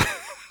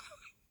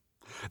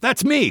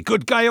 That's me,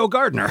 Good Guy-O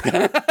Gardner.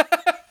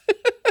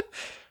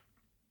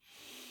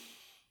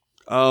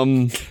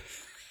 And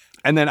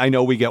then I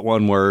know we get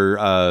one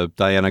where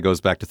Diana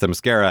goes back to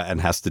Themyscira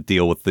and has to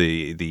deal with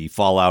the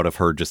fallout of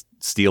her just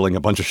stealing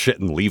a bunch of shit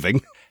and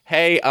leaving.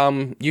 Hey,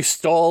 you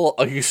stole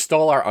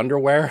our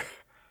underwear.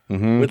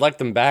 We'd like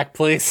them back,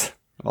 please.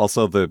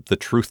 Also, the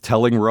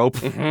truth-telling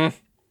rope.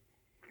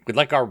 We'd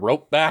like our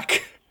rope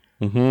back.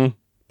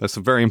 That's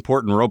a very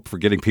important rope for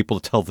getting people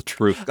to tell the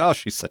truth. Oh,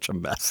 she's such a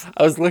mess.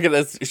 I was looking at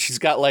this. She's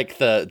got like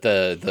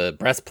the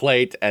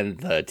breastplate and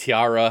the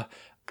tiara.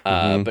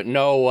 But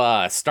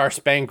no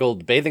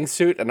star-spangled bathing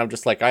suit, and I'm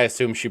just like, I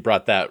assume she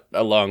brought that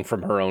along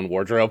from her own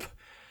wardrobe.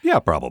 Yeah,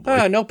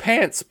 probably. No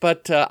pants,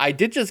 but I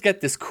did just get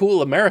this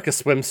cool America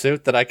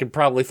swimsuit that I could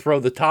probably throw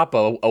the top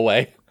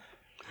away.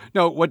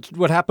 No,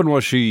 what happened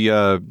was she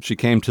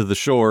came to the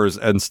shores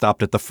and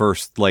stopped at the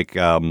first, like,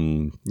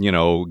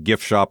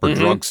 gift shop or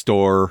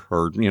drugstore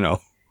or,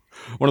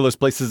 one of those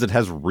places that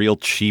has real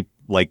cheap,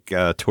 like,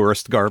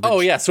 tourist garbage. Oh,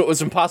 yeah, so it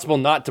was impossible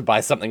not to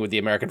buy something with the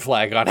American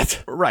flag on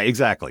it. Right,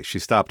 exactly. She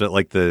stopped at,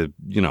 like, the,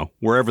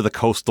 wherever the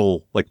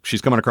coastal, like,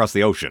 she's coming across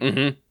the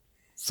ocean.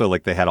 So,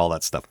 like, they had all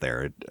that stuff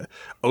there.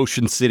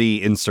 Ocean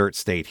City, insert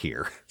state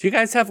here. Do you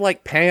guys have,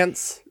 like,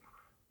 pants?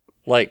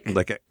 Like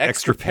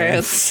extra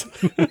pants?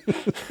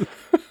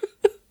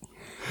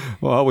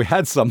 Well, we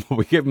had some, but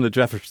we gave them to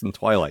Jefferson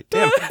Twilight.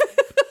 Damn.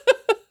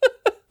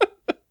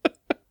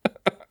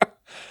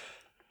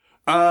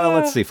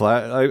 Let's see,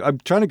 I'm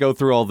trying to go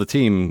through all the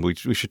team. We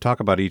should talk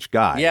about each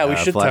guy. Yeah, we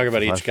should talk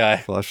about each guy.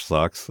 Flash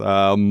sucks.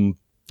 I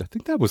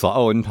think that was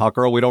all. Oh, and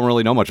Hawkgirl, we don't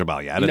really know much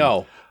about yet.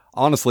 No.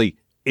 Honestly,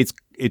 it's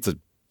a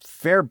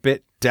fair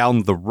bit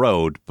down the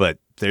road, but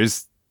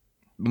there's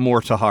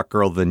more to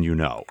Hawkgirl than you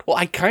know. Well,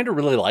 I kind of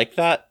really like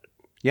that.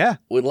 Yeah.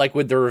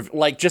 With their,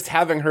 like, just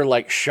having her,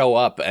 like, show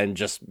up and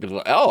just be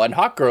like, oh, and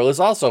Hawkgirl is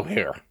also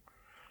here.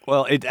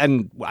 Well,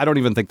 and I don't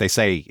even think they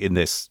say in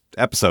this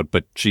episode,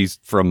 but she's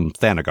from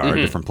Thanagar, a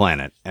different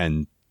planet,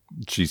 and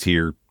she's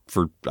here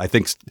for, I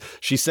think,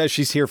 she says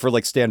she's here for,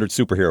 like, standard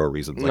superhero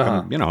reasons. Like,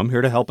 I'm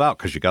here to help out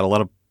because you got a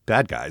lot of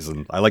bad guys,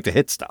 and I like to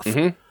hit stuff.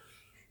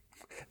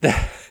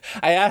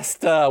 I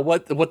asked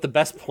what the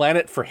best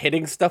planet for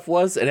hitting stuff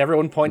was, and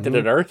everyone pointed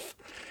at Earth.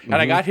 And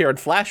I got here, and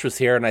Flash was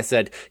here, and I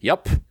said,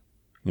 "Yep."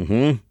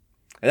 And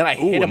then I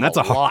hit him a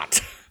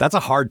lot. That's a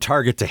hard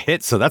target to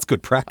hit, so that's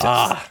good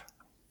practice.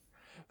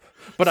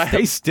 But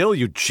stay still,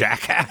 you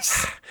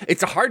jackass.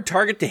 It's a hard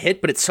target to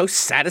hit, but it's so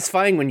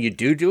satisfying when you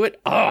do it.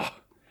 Oh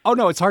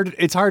no, it's hard.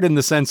 It's hard in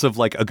the sense of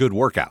like a good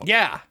workout.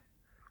 Yeah.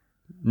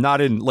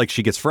 Not in like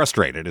she gets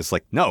frustrated. It's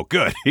like, no,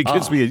 good. It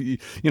gives me,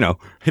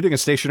 hitting a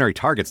stationary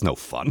target's no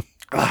fun.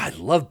 I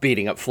love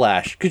beating up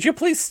Flash. Could you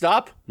please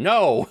stop?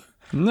 No.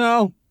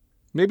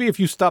 Maybe if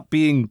you stop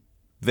being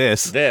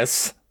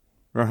this.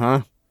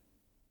 On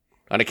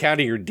account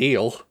of your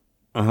deal.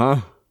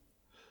 What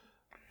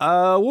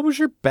was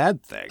your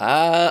bad thing?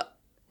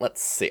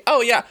 Let's see.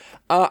 Oh, yeah.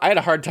 I had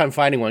a hard time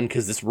finding one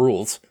because this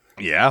rules.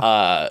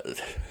 Yeah.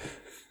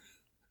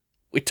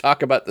 We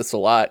talk about this a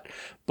lot,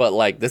 but,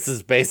 like, this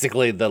is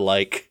basically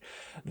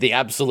the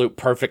absolute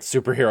perfect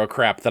superhero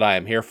crap that I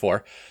am here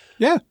for.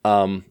 Yeah.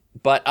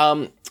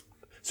 But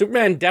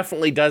Superman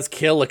definitely does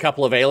kill a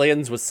couple of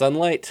aliens with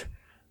sunlight.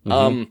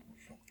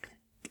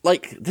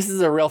 Like, this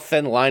is a real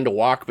thin line to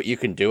walk, but you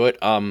can do it.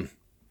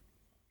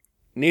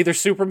 Neither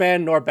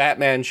Superman nor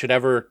Batman should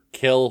ever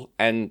kill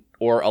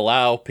or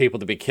allow people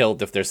to be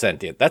killed if they're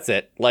sentient. That's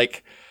it.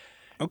 Like,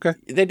 okay.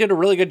 They did a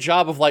really good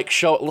job of, like,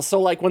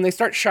 when they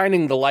start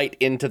shining the light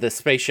into the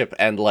spaceship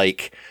and,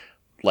 like...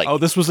 Oh,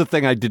 this was a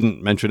thing I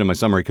didn't mention in my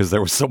summary because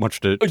there was so much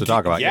to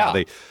talk about. Yeah.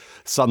 The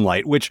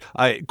sunlight, which,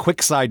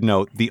 quick side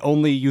note, the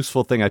only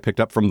useful thing I picked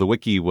up from the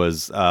wiki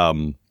was...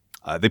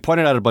 they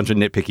pointed out a bunch of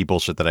nitpicky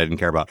bullshit that I didn't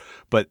care about,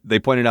 but they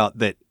pointed out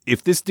that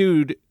if this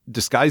dude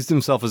disguised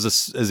himself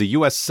as a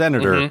U.S.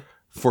 senator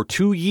for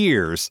 2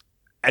 years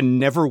and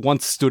never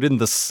once stood in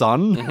the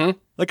sun?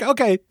 Like,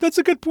 okay, that's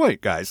a good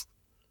point, guys.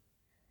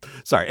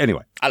 Sorry,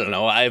 anyway. I don't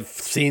know. I've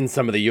seen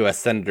some of the U.S.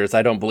 senators.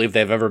 I don't believe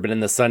they've ever been in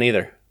the sun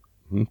either.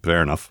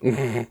 Fair enough.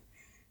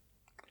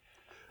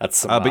 That's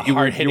some but you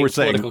were hard-hitting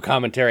saying- political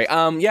commentary.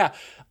 Yeah.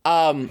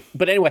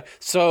 But anyway,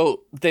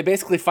 so they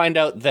basically find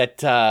out that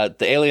the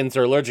aliens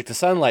are allergic to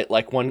sunlight,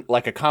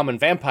 like a common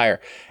vampire,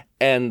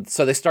 and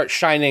so they start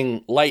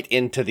shining light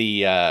into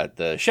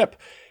the ship,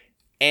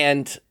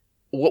 and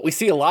what we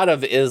see a lot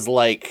of is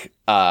like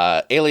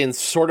aliens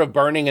sort of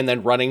burning and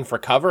then running for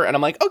cover, and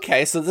I'm like,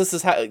 okay, so this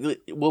is how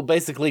we'll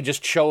basically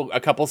just show a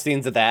couple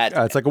scenes of that.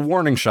 It's like a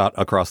warning shot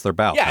across their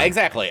bow. Yeah,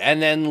 exactly,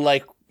 and then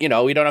like we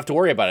don't have to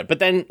worry about it. But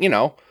then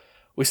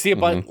we see a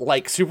bunch,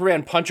 like,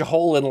 Superman punch a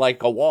hole in,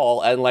 like, a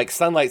wall, and, like,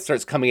 sunlight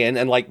starts coming in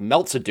and, like,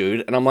 melts a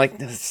dude. And I'm like,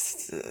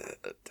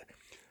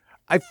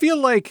 I feel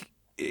like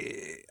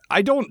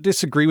I don't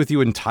disagree with you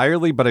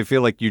entirely, but I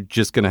feel like you're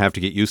just going to have to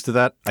get used to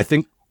that. I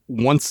think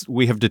once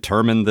we have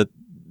determined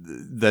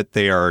that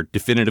they are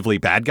definitively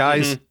bad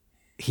guys,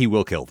 he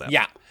will kill them.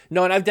 Yeah.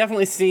 No, and I've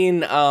definitely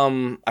seen,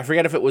 I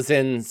forget if it was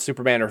in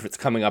Superman or if it's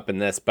coming up in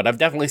this, but I've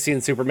definitely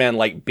seen Superman,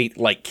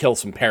 kill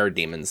some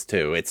parademons,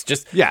 too. It's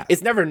just,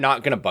 it's never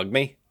not going to bug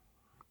me.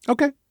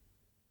 Okay.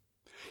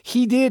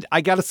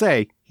 I gotta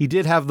say, he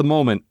did have the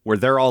moment where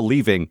they're all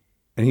leaving,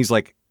 and he's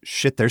like,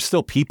 shit, there's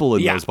still people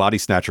in those body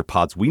snatcher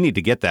pods. We need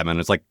to get them. And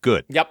it's like,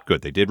 good. Yep.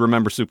 Good. They did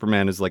remember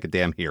Superman as like a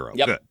damn hero.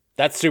 Yep. Good.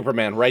 That's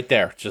Superman right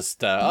there.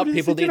 Just,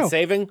 people need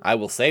saving. I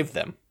will save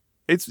them.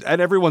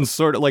 And everyone's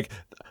sort of like,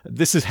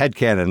 this is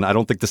headcanon. I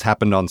don't think this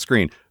happened on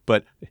screen.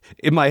 But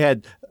in my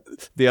head,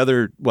 the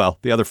other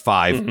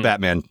five,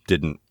 Batman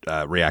didn't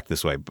react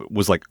this way, but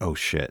was like, oh,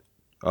 shit.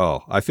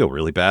 Oh, I feel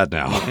really bad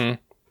now.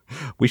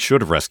 We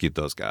should have rescued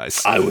those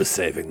guys. I was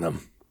saving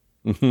them.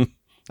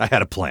 I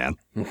had a plan.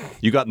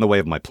 You got in the way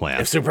of my plan.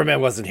 If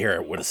Superman wasn't here,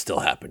 it would have still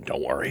happened.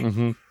 Don't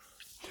worry.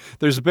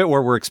 There's a bit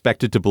where we're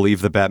expected to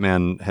believe that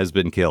Batman has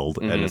been killed,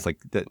 and it's like,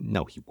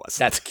 no, he wasn't.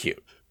 That's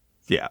cute.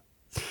 Yeah.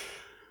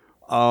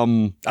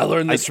 I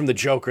learned this from the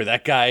Joker.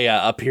 That guy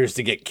appears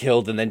to get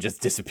killed and then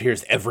just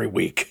disappears every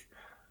week.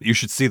 You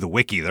should see the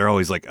wiki. They're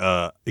always like,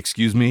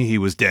 excuse me, he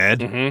was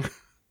dead?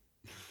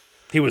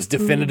 He was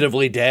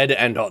definitively dead,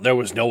 and there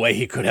was no way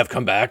he could have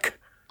come back.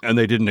 And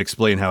they didn't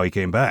explain how he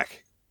came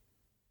back.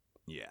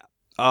 Yeah.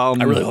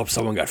 I really hope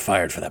someone got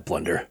fired for that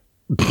blunder.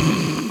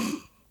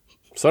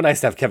 So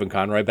nice to have Kevin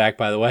Conroy back,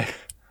 by the way.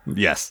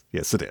 Yes,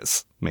 it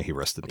is. May he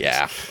rest in peace.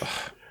 Yeah.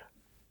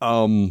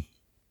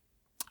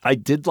 I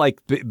did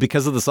like,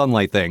 because of the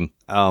sunlight thing,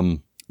 the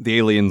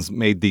aliens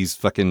made these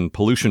fucking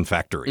pollution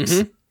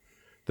factories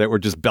that were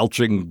just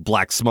belching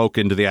black smoke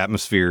into the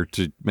atmosphere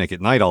to make it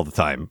night all the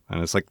time.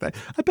 And it's like,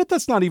 I bet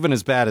that's not even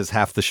as bad as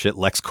half the shit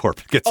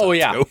LexCorp gets up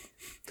to.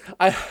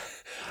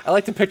 I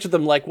like to picture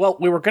them like, well,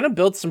 we were going to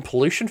build some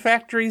pollution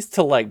factories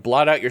to, like,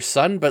 blot out your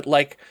sun, but,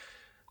 like,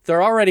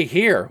 they're already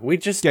here. We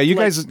just... Yeah, you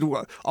guys,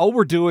 all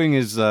we're doing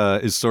is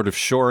sort of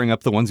shoring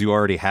up the ones you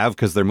already have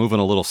because they're moving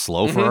a little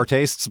slow for our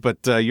tastes, but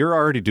you're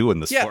already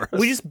doing this for us.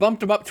 We just bumped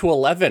them up to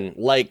 11.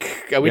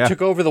 Like, we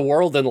took over the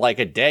world in, like,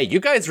 a day.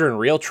 You guys are in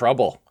real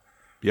trouble.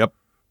 Yep.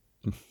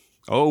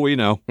 Oh, we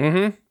know.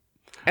 And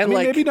I mean,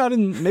 like,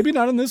 maybe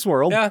not in this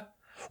world. Yeah.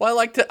 Well,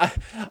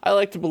 I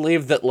like to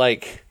believe that,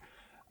 like,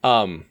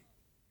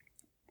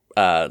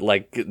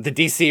 like the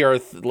DC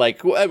Earth,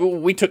 like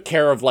we took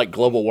care of like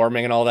global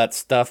warming and all that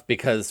stuff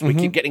because we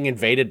keep getting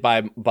invaded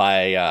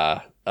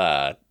by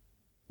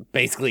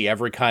basically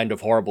every kind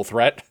of horrible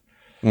threat.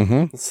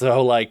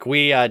 So like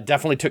we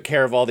definitely took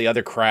care of all the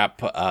other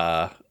crap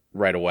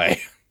right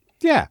away.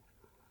 Yeah.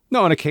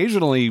 No, and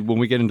occasionally when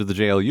we get into the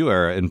JLU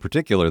era in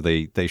particular,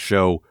 they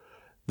show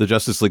the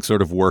Justice League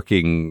sort of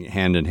working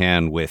hand in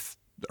hand with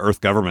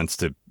Earth governments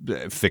to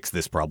fix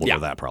this problem or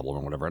that problem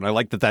or whatever. And I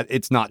like that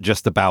it's not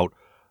just about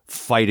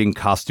fighting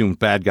costumed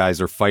bad guys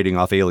or fighting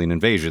off alien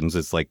invasions.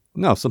 It's like,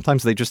 no,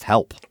 sometimes they just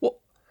help.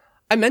 Well,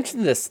 I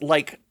mentioned this,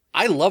 like,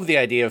 I love the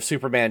idea of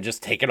Superman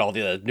just taking all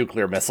the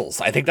nuclear missiles.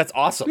 I think that's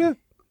awesome.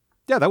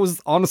 Yeah, that was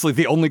honestly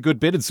the only good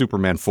bit in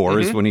Superman 4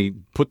 is when he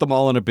put them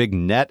all in a big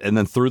net and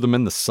then threw them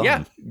in the sun.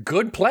 Yeah,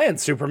 good plan,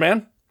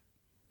 Superman.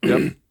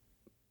 Yep.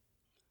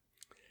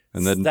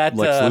 And then Lex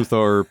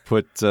Luthor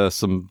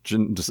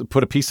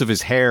put a piece of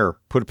his hair,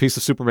 put a piece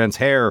of Superman's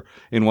hair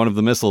in one of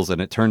the missiles, and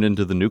it turned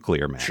into the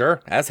Nuclear Man.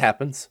 Sure, as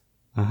happens.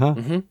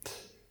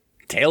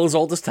 Tale as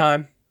old as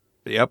time.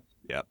 Yep.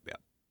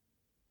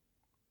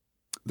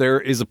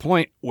 There is a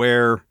point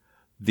where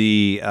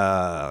the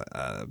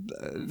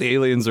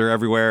aliens are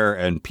everywhere,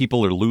 and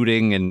people are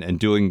looting and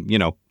doing,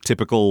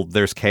 typical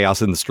 "there's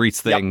chaos in the streets"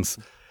 things.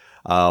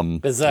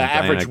 There's an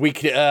average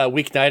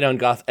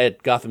weeknight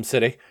at Gotham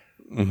City.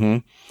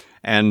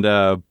 And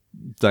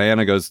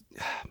Diana goes,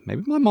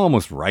 maybe my mom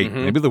was right.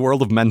 Maybe the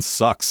world of men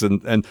sucks.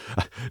 And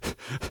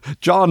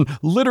John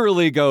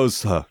literally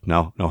goes,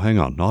 no, hang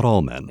on. Not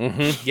all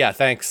men. Yeah,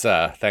 thanks,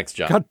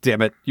 John. God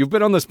damn it. You've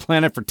been on this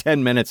planet for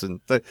 10 minutes and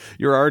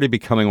you're already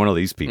becoming one of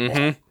these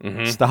people.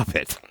 Stop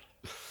it.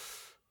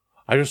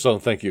 I just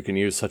don't think you can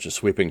use such a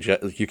sweeping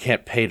you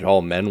can't paint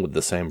all men with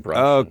the same brush.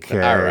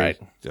 Okay.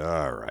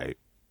 All right.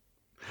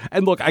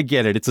 And look, I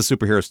get it. It's a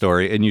superhero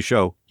story, and you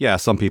show,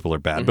 some people are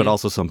bad, but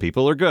also some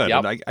people are good.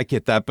 Yep. And I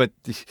get that, but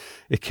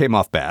it came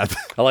off bad.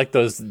 I like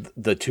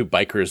the two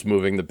bikers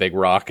moving the big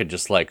rock and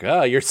just like,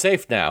 oh, you're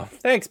safe now.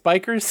 Thanks,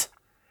 bikers.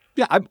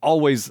 Yeah, I'm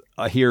always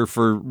here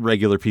for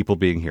regular people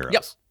being heroes.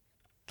 Yep.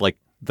 Like,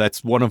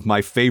 that's one of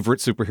my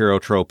favorite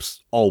superhero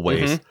tropes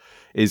always.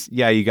 Is,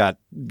 you got,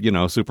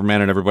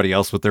 Superman and everybody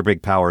else with their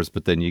big powers,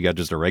 but then you got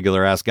just a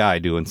regular ass guy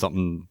doing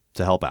something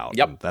to help out.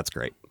 Yep. And that's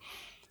great.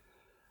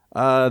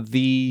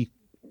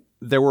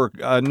 There were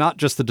not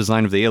just the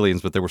design of the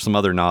aliens, but there were some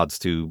other nods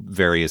to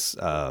various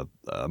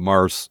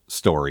Mars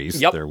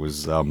stories. Yep. There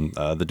was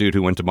the dude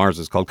who went to Mars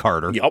is called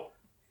Carter. Yep.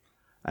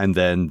 And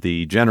then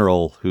the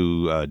general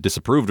who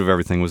disapproved of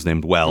everything was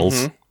named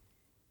Wells.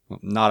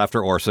 Not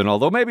after Orson,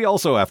 although maybe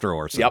also after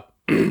Orson.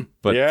 Yep.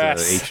 But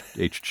Yes.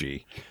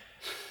 HG.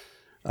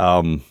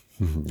 I'm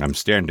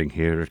standing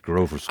here at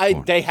Grover's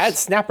Corners. They had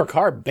Snapper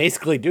Carr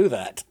basically do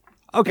that.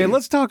 Okay,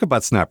 let's talk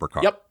about Snapper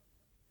Carr. Yep.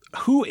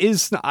 Who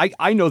is...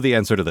 I know the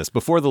answer to this.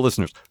 Before the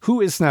listeners,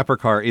 who is Snapper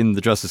Carr in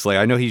the Justice League?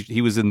 I know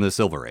he was in the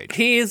Silver Age.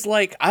 He's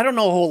like, I don't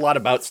know a whole lot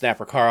about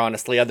Snapper Carr,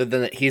 honestly, other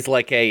than that he's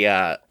like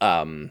a,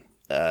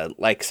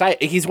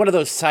 he's one of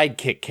those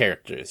sidekick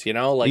characters,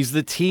 Like, He's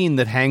the teen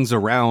that hangs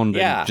around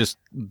Yeah. and just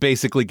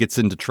basically gets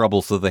into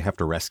trouble so they have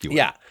to rescue him.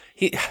 yeah,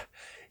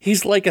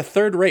 he's like a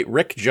third-rate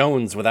Rick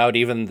Jones without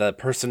even the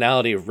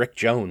personality of Rick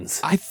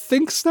Jones. I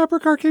think Snapper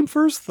Carr came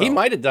first, though. He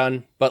might have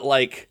done, but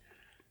like,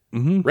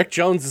 Rick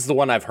Jones is the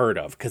one I've heard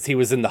of because he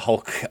was in the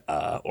Hulk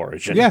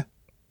origin.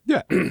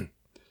 Yeah.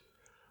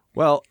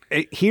 Well,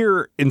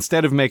 here,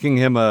 instead of making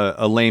him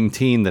a lame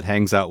teen that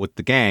hangs out with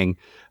the gang,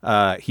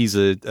 he's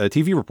a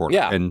TV reporter.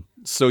 Yeah. And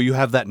so you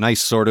have that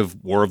nice sort of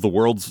War of the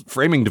Worlds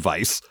framing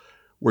device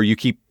where you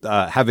keep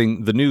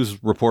having the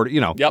news report,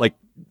 Yep. like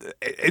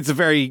it's a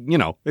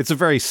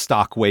very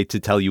stock way to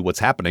tell you what's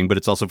happening, but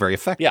it's also very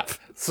effective. Yeah,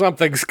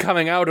 something's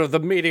coming out of the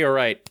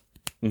meteorite.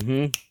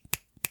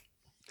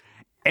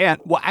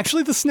 And, well,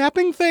 actually the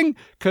snapping thing,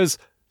 because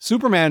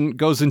Superman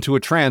goes into a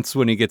trance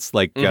when he gets,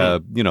 like,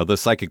 the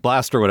psychic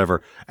blast or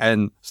whatever,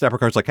 and Snapper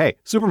Carr's like, hey,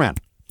 Superman.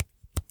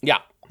 Yeah.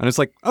 And it's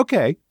like,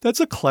 okay, that's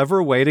a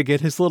clever way to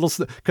get his little...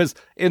 Because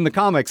in the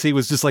comics, he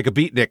was just like a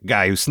beatnik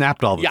guy who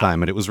snapped all the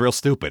time, and it was real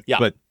stupid.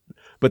 Yeah.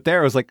 But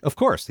there, I was like, of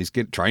course, he's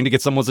trying to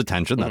get someone's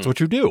attention. That's what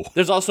you do.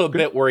 There's also a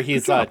bit where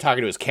he's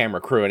talking to his camera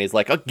crew, and he's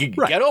like,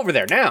 get over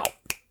there now.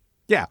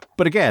 Yeah,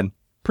 but again,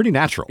 pretty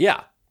natural.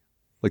 Yeah.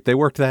 Like, they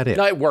worked that in.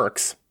 No, it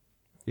works.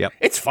 Yep.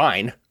 It's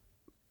fine.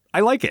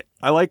 I like it.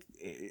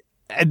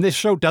 And this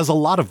show does a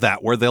lot of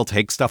that, where they'll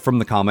take stuff from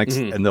the comics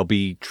and they'll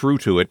be true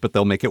to it, but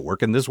they'll make it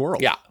work in this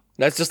world. Yeah.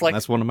 That's just like, And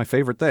that's one of my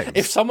favorite things.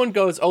 if someone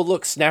goes, oh,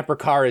 look, Snapper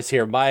Carr is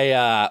here,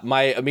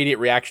 my immediate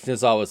reaction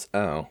is always,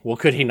 oh, well,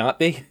 could he not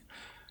be?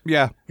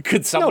 Yeah.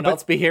 Could someone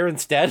else be here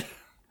instead?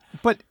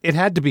 But it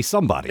had to be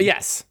somebody.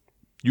 Yes.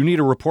 You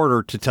need a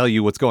reporter to tell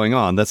you what's going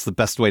on. That's the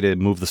best way to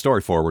move the story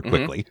forward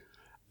quickly.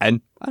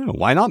 And I don't know,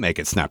 why not make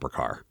it Snapper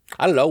Carr?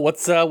 I don't know.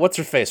 What's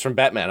her face from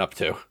Batman up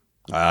to?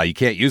 You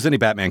can't use any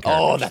Batman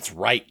characters. Oh, that's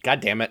right. God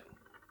damn it.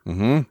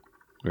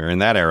 We're in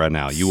that era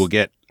now. You will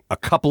get a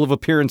couple of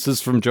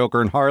appearances from Joker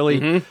and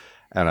Harley.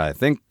 And I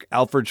think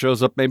Alfred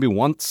shows up maybe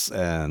once,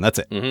 and that's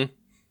it.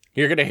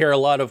 You're going to hear a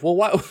lot of,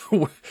 well,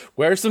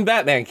 where's some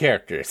Batman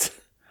characters?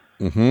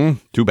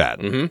 Too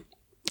bad.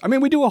 I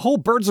mean, we do a whole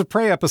Birds of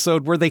Prey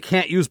episode where they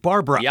can't use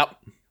Barbara. Yep.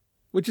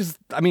 Which is,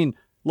 I mean,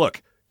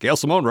 look, Gail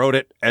Simone wrote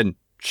it, and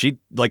she,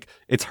 like,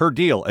 it's her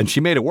deal, and she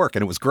made it work,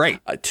 and it was great.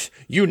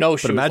 She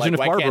was imagine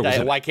like, if Barbara was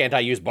in it. why can't I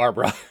use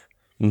Barbara?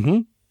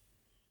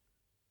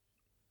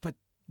 But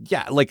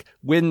yeah, like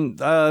when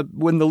the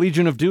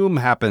Legion of Doom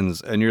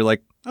happens, and you're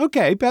like,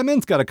 okay,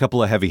 Batman's got a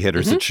couple of heavy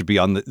hitters that should be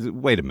on the.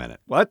 Wait a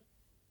minute, what?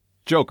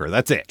 Joker,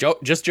 that's it.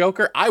 Just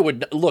Joker? I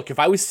would look if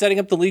I was setting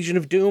up the Legion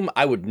of Doom.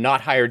 I would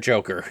not hire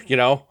Joker.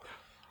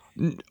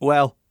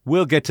 Well,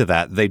 we'll get to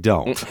that. They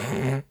don't.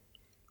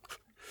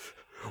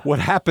 What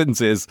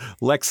happens is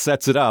Lex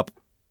sets it up,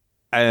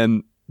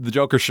 and the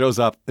Joker shows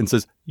up and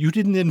says, "You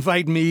didn't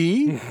invite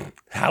me."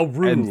 How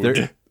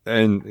rude!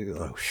 And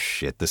oh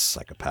shit, this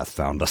psychopath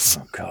found us.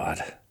 Oh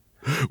God!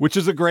 Which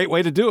is a great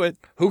way to do it.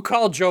 Who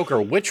called Joker?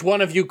 Which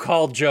one of you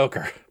called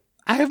Joker?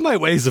 I have my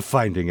ways of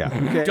finding out.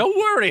 Okay? Don't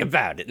worry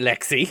about it,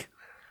 Lexi.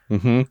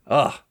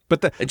 Ugh.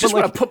 But I just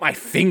want to put my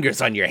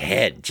fingers on your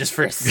head just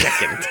for a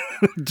second.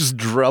 just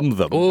drum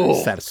them. Ooh.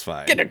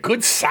 Satisfying. Get a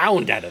good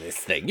sound out of this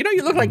thing. You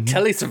look like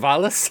Telly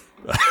Savalas.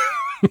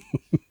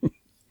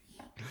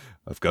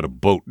 I've got a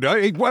boat.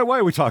 Why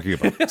are we talking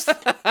about this?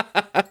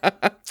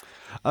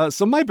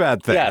 So my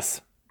bad thing.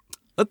 Yes.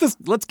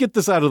 Let's get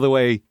this out of the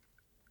way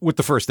with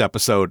the first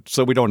episode,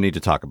 so we don't need to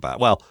talk about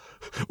it. Well,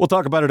 we'll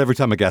talk about it every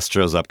time a guest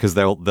shows up, because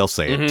they'll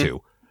say it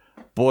too.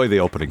 Boy, the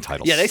opening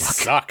titles. Yeah, they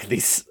suck.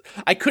 These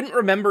I couldn't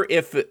remember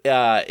if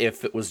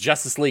it was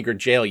Justice League or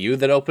JLU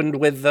that opened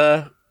with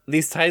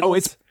these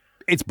titles. Oh,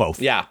 it's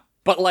both. Yeah.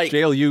 But like,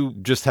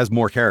 JLU just has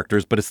more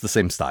characters, but it's the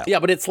same style. yeah,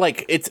 but it's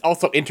like it's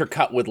also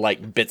intercut with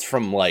like bits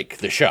from like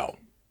the show.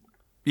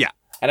 Yeah.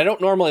 And I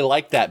don't normally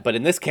like that, but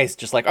in this case,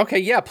 just like, okay,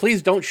 yeah,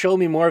 please don't show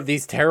me more of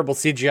these terrible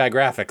CGI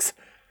graphics.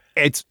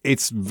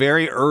 It's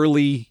very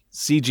early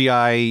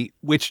CGI,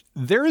 which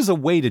there is a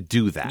way to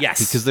do that. Yes.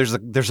 Because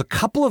there's a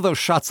couple of those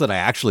shots that I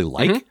actually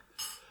like.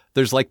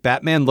 There's like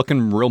Batman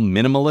looking real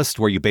minimalist,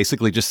 where you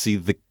basically just see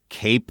the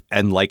cape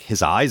and like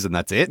his eyes, and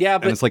that's it. Yeah,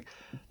 but and it's like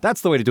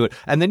that's the way to do it.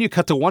 And then you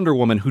cut to Wonder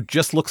Woman, who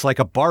just looks like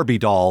a Barbie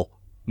doll,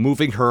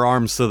 moving her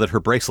arms so that her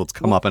bracelets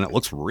come up, and it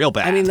looks real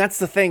bad. I mean, that's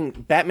the thing.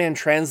 Batman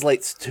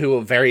translates to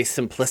a very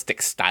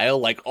simplistic style.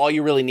 Like, all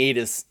you really need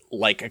is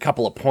like a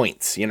couple of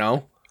points, you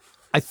know?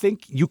 I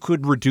think you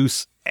could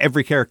reduce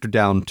every character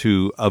down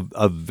to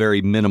a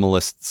very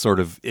minimalist sort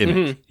of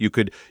image. You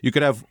could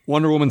have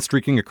Wonder Woman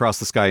streaking across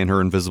the sky in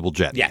her invisible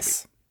jet.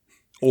 Yes.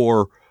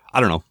 Or, I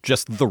don't know,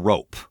 just the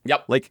rope.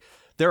 Yep. Like,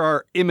 there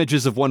are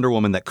images of Wonder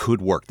Woman that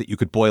could work, that you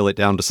could boil it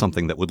down to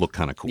something that would look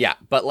kind of cool. Yeah,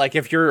 but like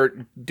if you're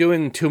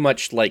doing too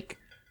much like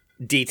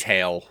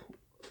detail,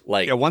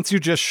 like Yeah, once you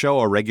just show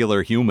a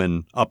regular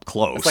human up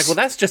close. it's like, well,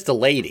 that's just a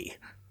lady.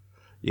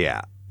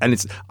 Yeah. And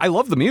I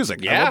love the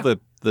music. Yeah. I love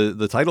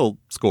the title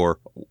score.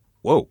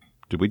 Whoa.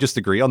 Did we just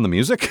agree on the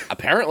music?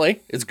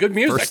 Apparently, it's good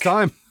music. First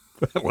time.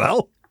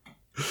 Well,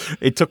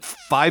 it took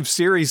 5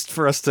 series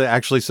for us to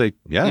actually say,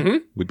 yeah,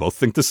 we both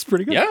think this is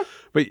pretty good. Yeah.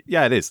 But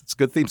yeah, it is. It's a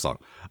good theme song.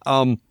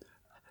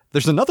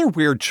 There's another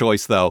weird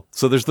choice, though.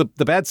 So there's the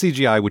bad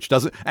CGI, which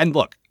doesn't... And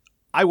look,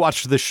 I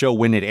watched this show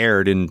when it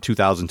aired in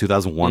 2000,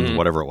 2001,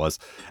 whatever it was.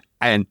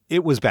 And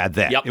it was bad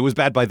then. Yep. It was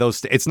bad by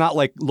those... It's not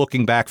like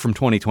looking back from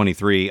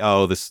 2023,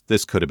 oh,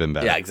 this could have been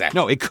better. Yeah, exactly.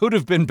 No, it could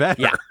have been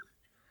better. Yeah.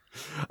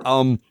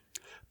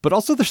 But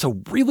also there's a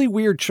really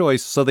weird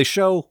choice. So they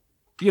show,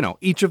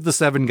 each of the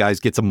 7 guys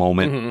gets a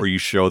moment where you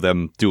show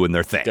them doing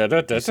their thing.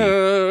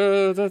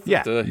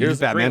 Yeah, Here's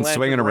the Batman Green Lantern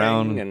swinging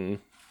around. ring and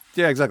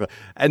Yeah, exactly.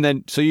 And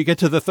then, so you get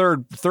to the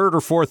third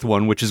or fourth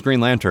one, which is Green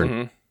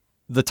Lantern.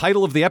 The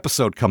title of the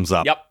episode comes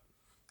up. Yep.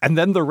 And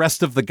then the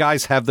rest of the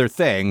guys have their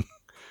thing.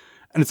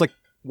 And it's like,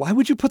 why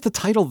would you put the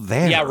title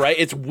there? Yeah, right.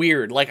 It's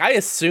weird. Like, I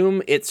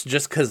assume it's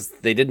just because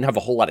they didn't have a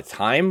whole lot of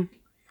time.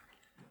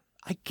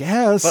 I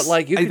guess. But,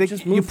 like, you I could think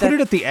just you move put that-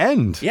 it at the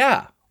end.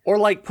 Yeah. Or,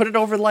 like, put it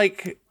over,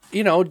 like,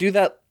 do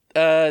that,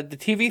 the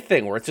TV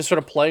thing where it's just sort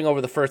of playing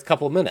over the first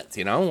couple of minutes,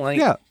 Like,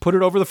 Yeah, put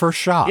it over the first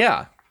shot.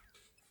 Yeah.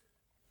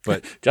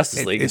 But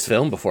Justice League is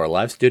filmed before a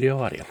live studio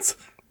audience.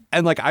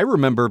 And like, I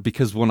remember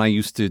because when I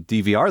used to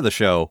DVR the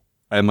show,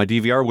 and my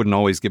DVR wouldn't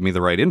always give me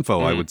the right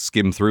info, I would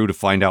skim through to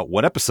find out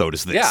what episode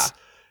is this. Yeah.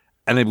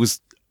 And it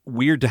was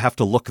weird to have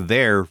to look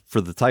there for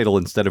the title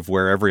instead of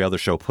where every other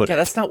show put Yeah, it.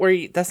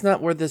 that's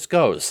not where this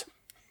goes.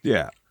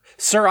 Yeah.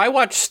 Sir, I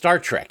watched Star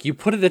Trek. You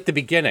put it at the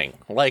beginning,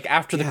 like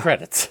after the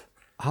credits.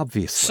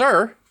 Obviously.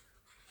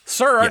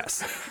 Sir.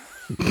 Yes.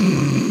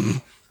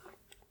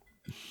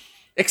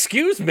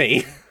 Excuse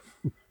me.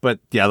 But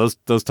yeah,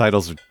 those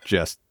titles are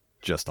just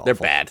awful. They're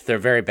bad. They're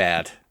very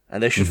bad.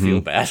 And they should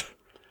feel bad.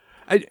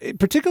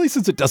 Particularly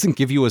since it doesn't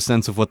give you a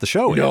sense of what the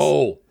show is.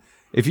 No.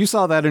 If you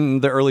saw that in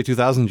the early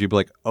 2000s, you'd be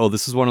like, oh,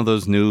 this is one of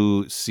those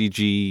new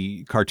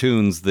CG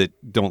cartoons that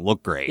don't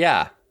look great.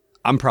 Yeah.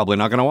 I'm probably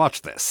not going to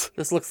watch this.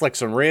 This looks like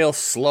some real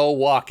slow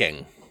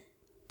walking.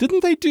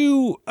 Didn't they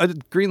do a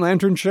Green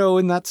Lantern show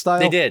in that style?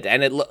 They did,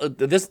 and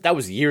that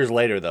was years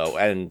later though,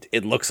 and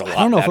it looks a lot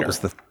I don't know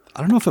better. I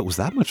don't know if it was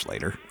that much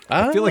later.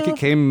 I feel like it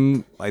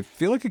came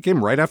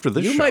right after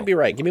this show. You might be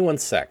right. Give me one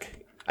sec.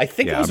 I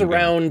think it Yeah, was I'm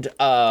around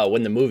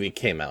when the movie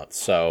came out.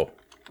 So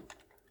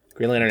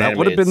Green Lantern That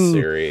would have animated been-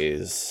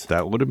 series.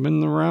 That would have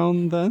been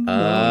around then.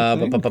 I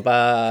think.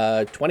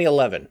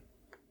 2011.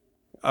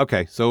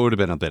 Okay, so it would have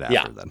been a bit after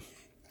Yeah. then.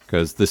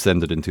 Because this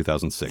ended in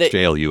 2006. They-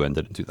 JLU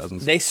ended in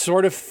 2006. They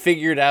sort of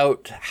figured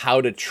out how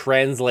to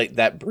translate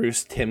that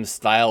Bruce Timm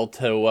style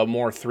to a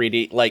more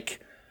 3D. Like,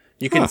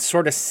 you can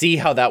sort of see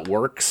how that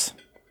works.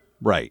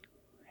 Right.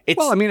 It's,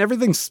 Well, I mean,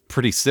 everything's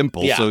pretty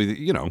simple, Yeah. so,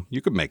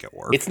 you could make it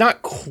work. it's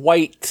not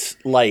quite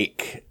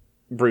like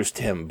Bruce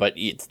Timm, but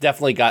it's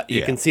definitely got, you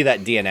Yeah. can see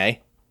that DNA.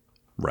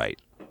 Right.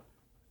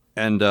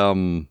 And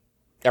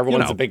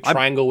Everyone's know, a big I'm-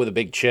 triangle with a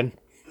big chin.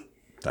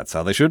 that's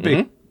how they should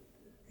be.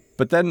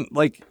 But then,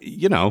 like,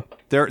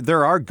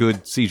 there are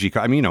good CG.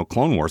 I mean,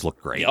 Clone Wars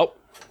look great. Yep.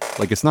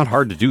 Like, it's not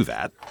hard to do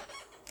that.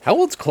 How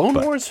old's Clone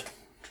Wars?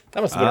 That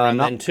must have been around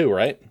not- then too,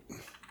 right?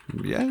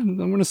 Yeah, I'm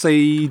going to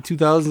say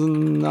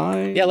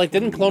 2009. Yeah, like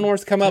didn't Clone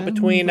Wars come out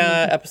between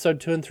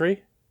episode 2 and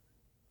 3?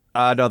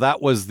 No,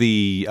 that was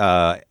the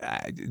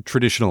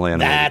traditional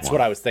animated That's one.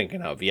 what I was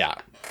thinking of. Yeah,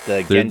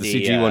 the The Gendy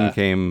CG one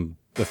came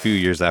a few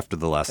years after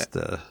the last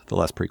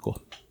prequel.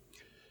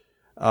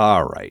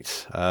 All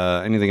right.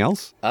 Anything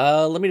else?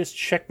 Let me just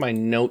check my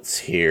notes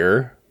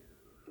here.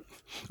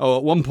 Oh,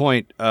 at one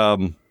point,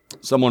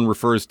 someone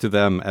refers to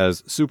them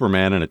as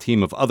Superman and a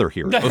team of other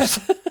heroes.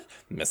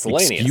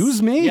 Miscellaneous.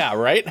 Excuse me? Yeah,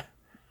 right.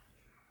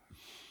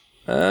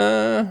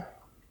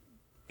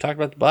 Talk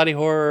about the body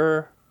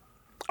horror.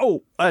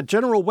 Oh,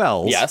 General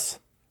Wells, Yes.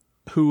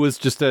 who was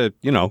just an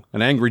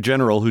angry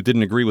general who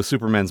didn't agree with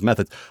Superman's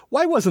methods.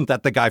 Why wasn't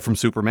that the guy from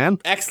Superman?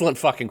 Excellent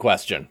fucking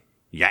question.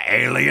 Yeah,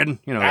 alien.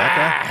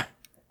 That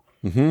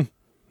guy. Mm-hmm.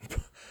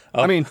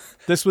 I mean,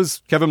 this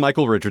was Kevin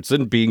Michael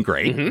Richardson being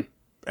great,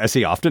 as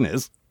he often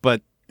is,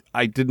 but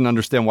I didn't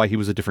understand why he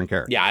was a different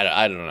character. Yeah,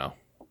 I don't know.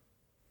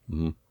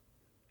 Mm-hmm.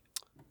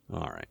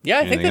 All right. Yeah,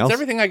 I think that's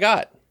everything I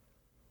got.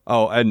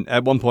 Oh, and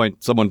at one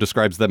point, someone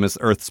describes them as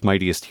Earth's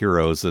mightiest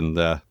heroes, and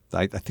I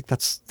think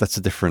that's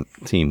a different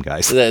team,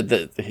 guys.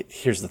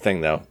 Here's the thing,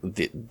 though.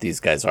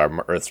 These guys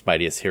are Earth's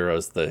mightiest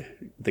heroes. The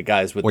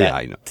guys with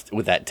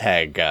with that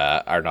tag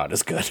are not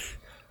as good.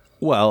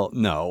 Well,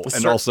 no,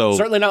 and also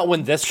certainly not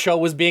when this show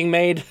was being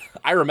made.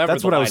 I remember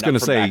that's what I was going to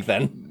say back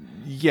then.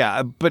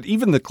 Yeah, but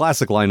even the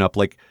classic lineup,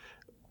 like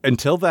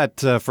until that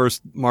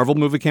first Marvel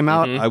movie came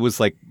out, I was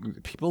like,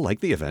 people like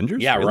the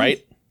Avengers. Yeah, really?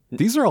 right.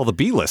 These are all the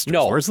B-listers.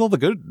 No. Where's all the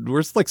good?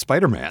 Where's like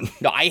Spider-Man?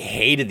 No, I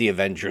hated the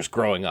Avengers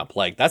growing up.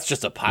 Like that's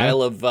just a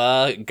pile of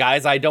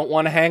guys I don't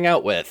want to hang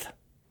out with.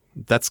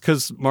 That's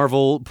because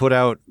Marvel put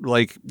out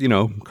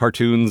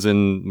cartoons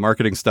and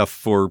marketing stuff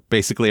for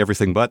basically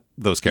everything but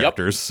those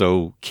characters. Yep.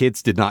 So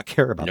kids did not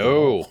care about them.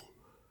 No.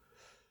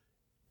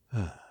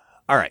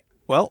 All right.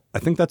 Well, I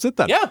think that's it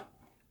then. Yeah.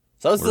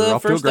 So that was the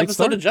first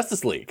episode of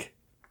Justice League.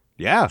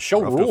 Yeah.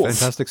 Show rules.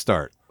 Fantastic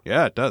start.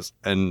 Yeah, it does.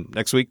 And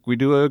next week we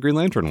do a Green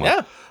Lantern one.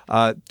 Yeah.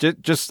 I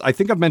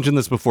think I've mentioned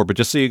this before, but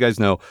just so you guys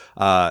know,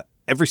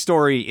 every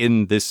story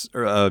in this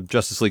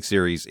Justice League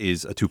series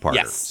is a two-parter.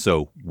 Yes.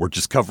 So we're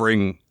just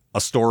covering a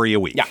story a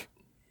week. Yeah.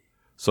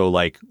 So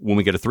like when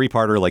we get a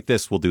three-parter like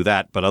this, we'll do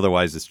that. But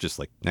otherwise, it's just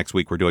like next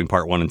week we're doing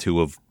part 1 and 2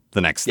 of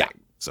the next thing.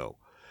 So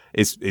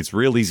it's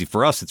real easy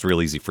for us. It's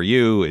real easy for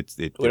you. It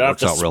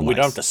works out real nice. We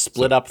don't have to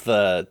split up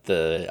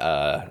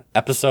the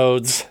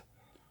episodes.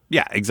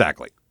 Yeah,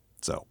 exactly.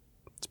 So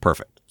it's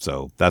perfect.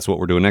 So that's what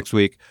we're doing next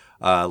week.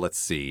 Let's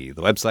see.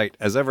 The website,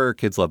 as ever,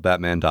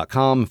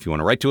 kidslovebatman.com. If you want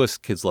to write to us,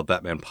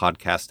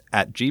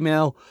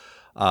 kidslovebatmanpodcast@gmail.com.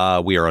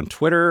 We are on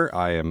Twitter.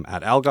 I am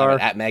at Algar. I'm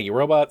at Maggie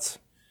Robots.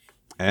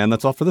 And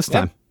that's all for this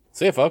time.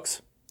 See ya,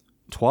 folks.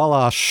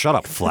 Twala, shut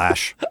up,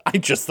 Flash. I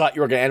just thought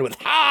you were going to end with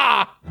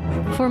ha!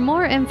 For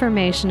more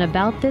information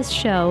about this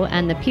show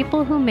and the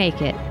people who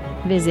make it,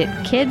 visit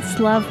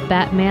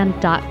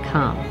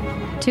kidslovebatman.com.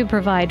 To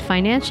provide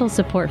financial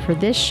support for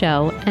this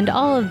show and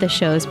all of the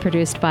shows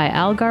produced by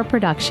Algar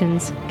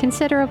Productions,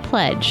 consider a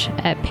pledge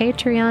at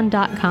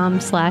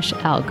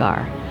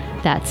patreon.com/Algar.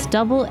 That's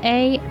AALGAR.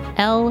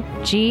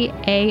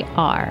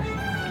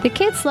 The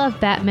Kids Love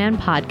Batman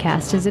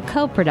podcast is a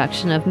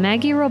co-production of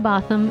Maggie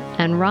Robotham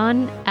and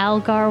Ron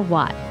Algar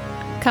Watt.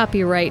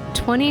 Copyright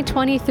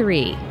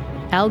 2023,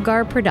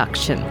 Algar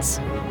Productions.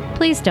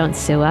 Please don't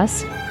sue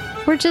us.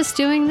 We're just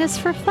doing this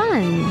for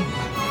fun.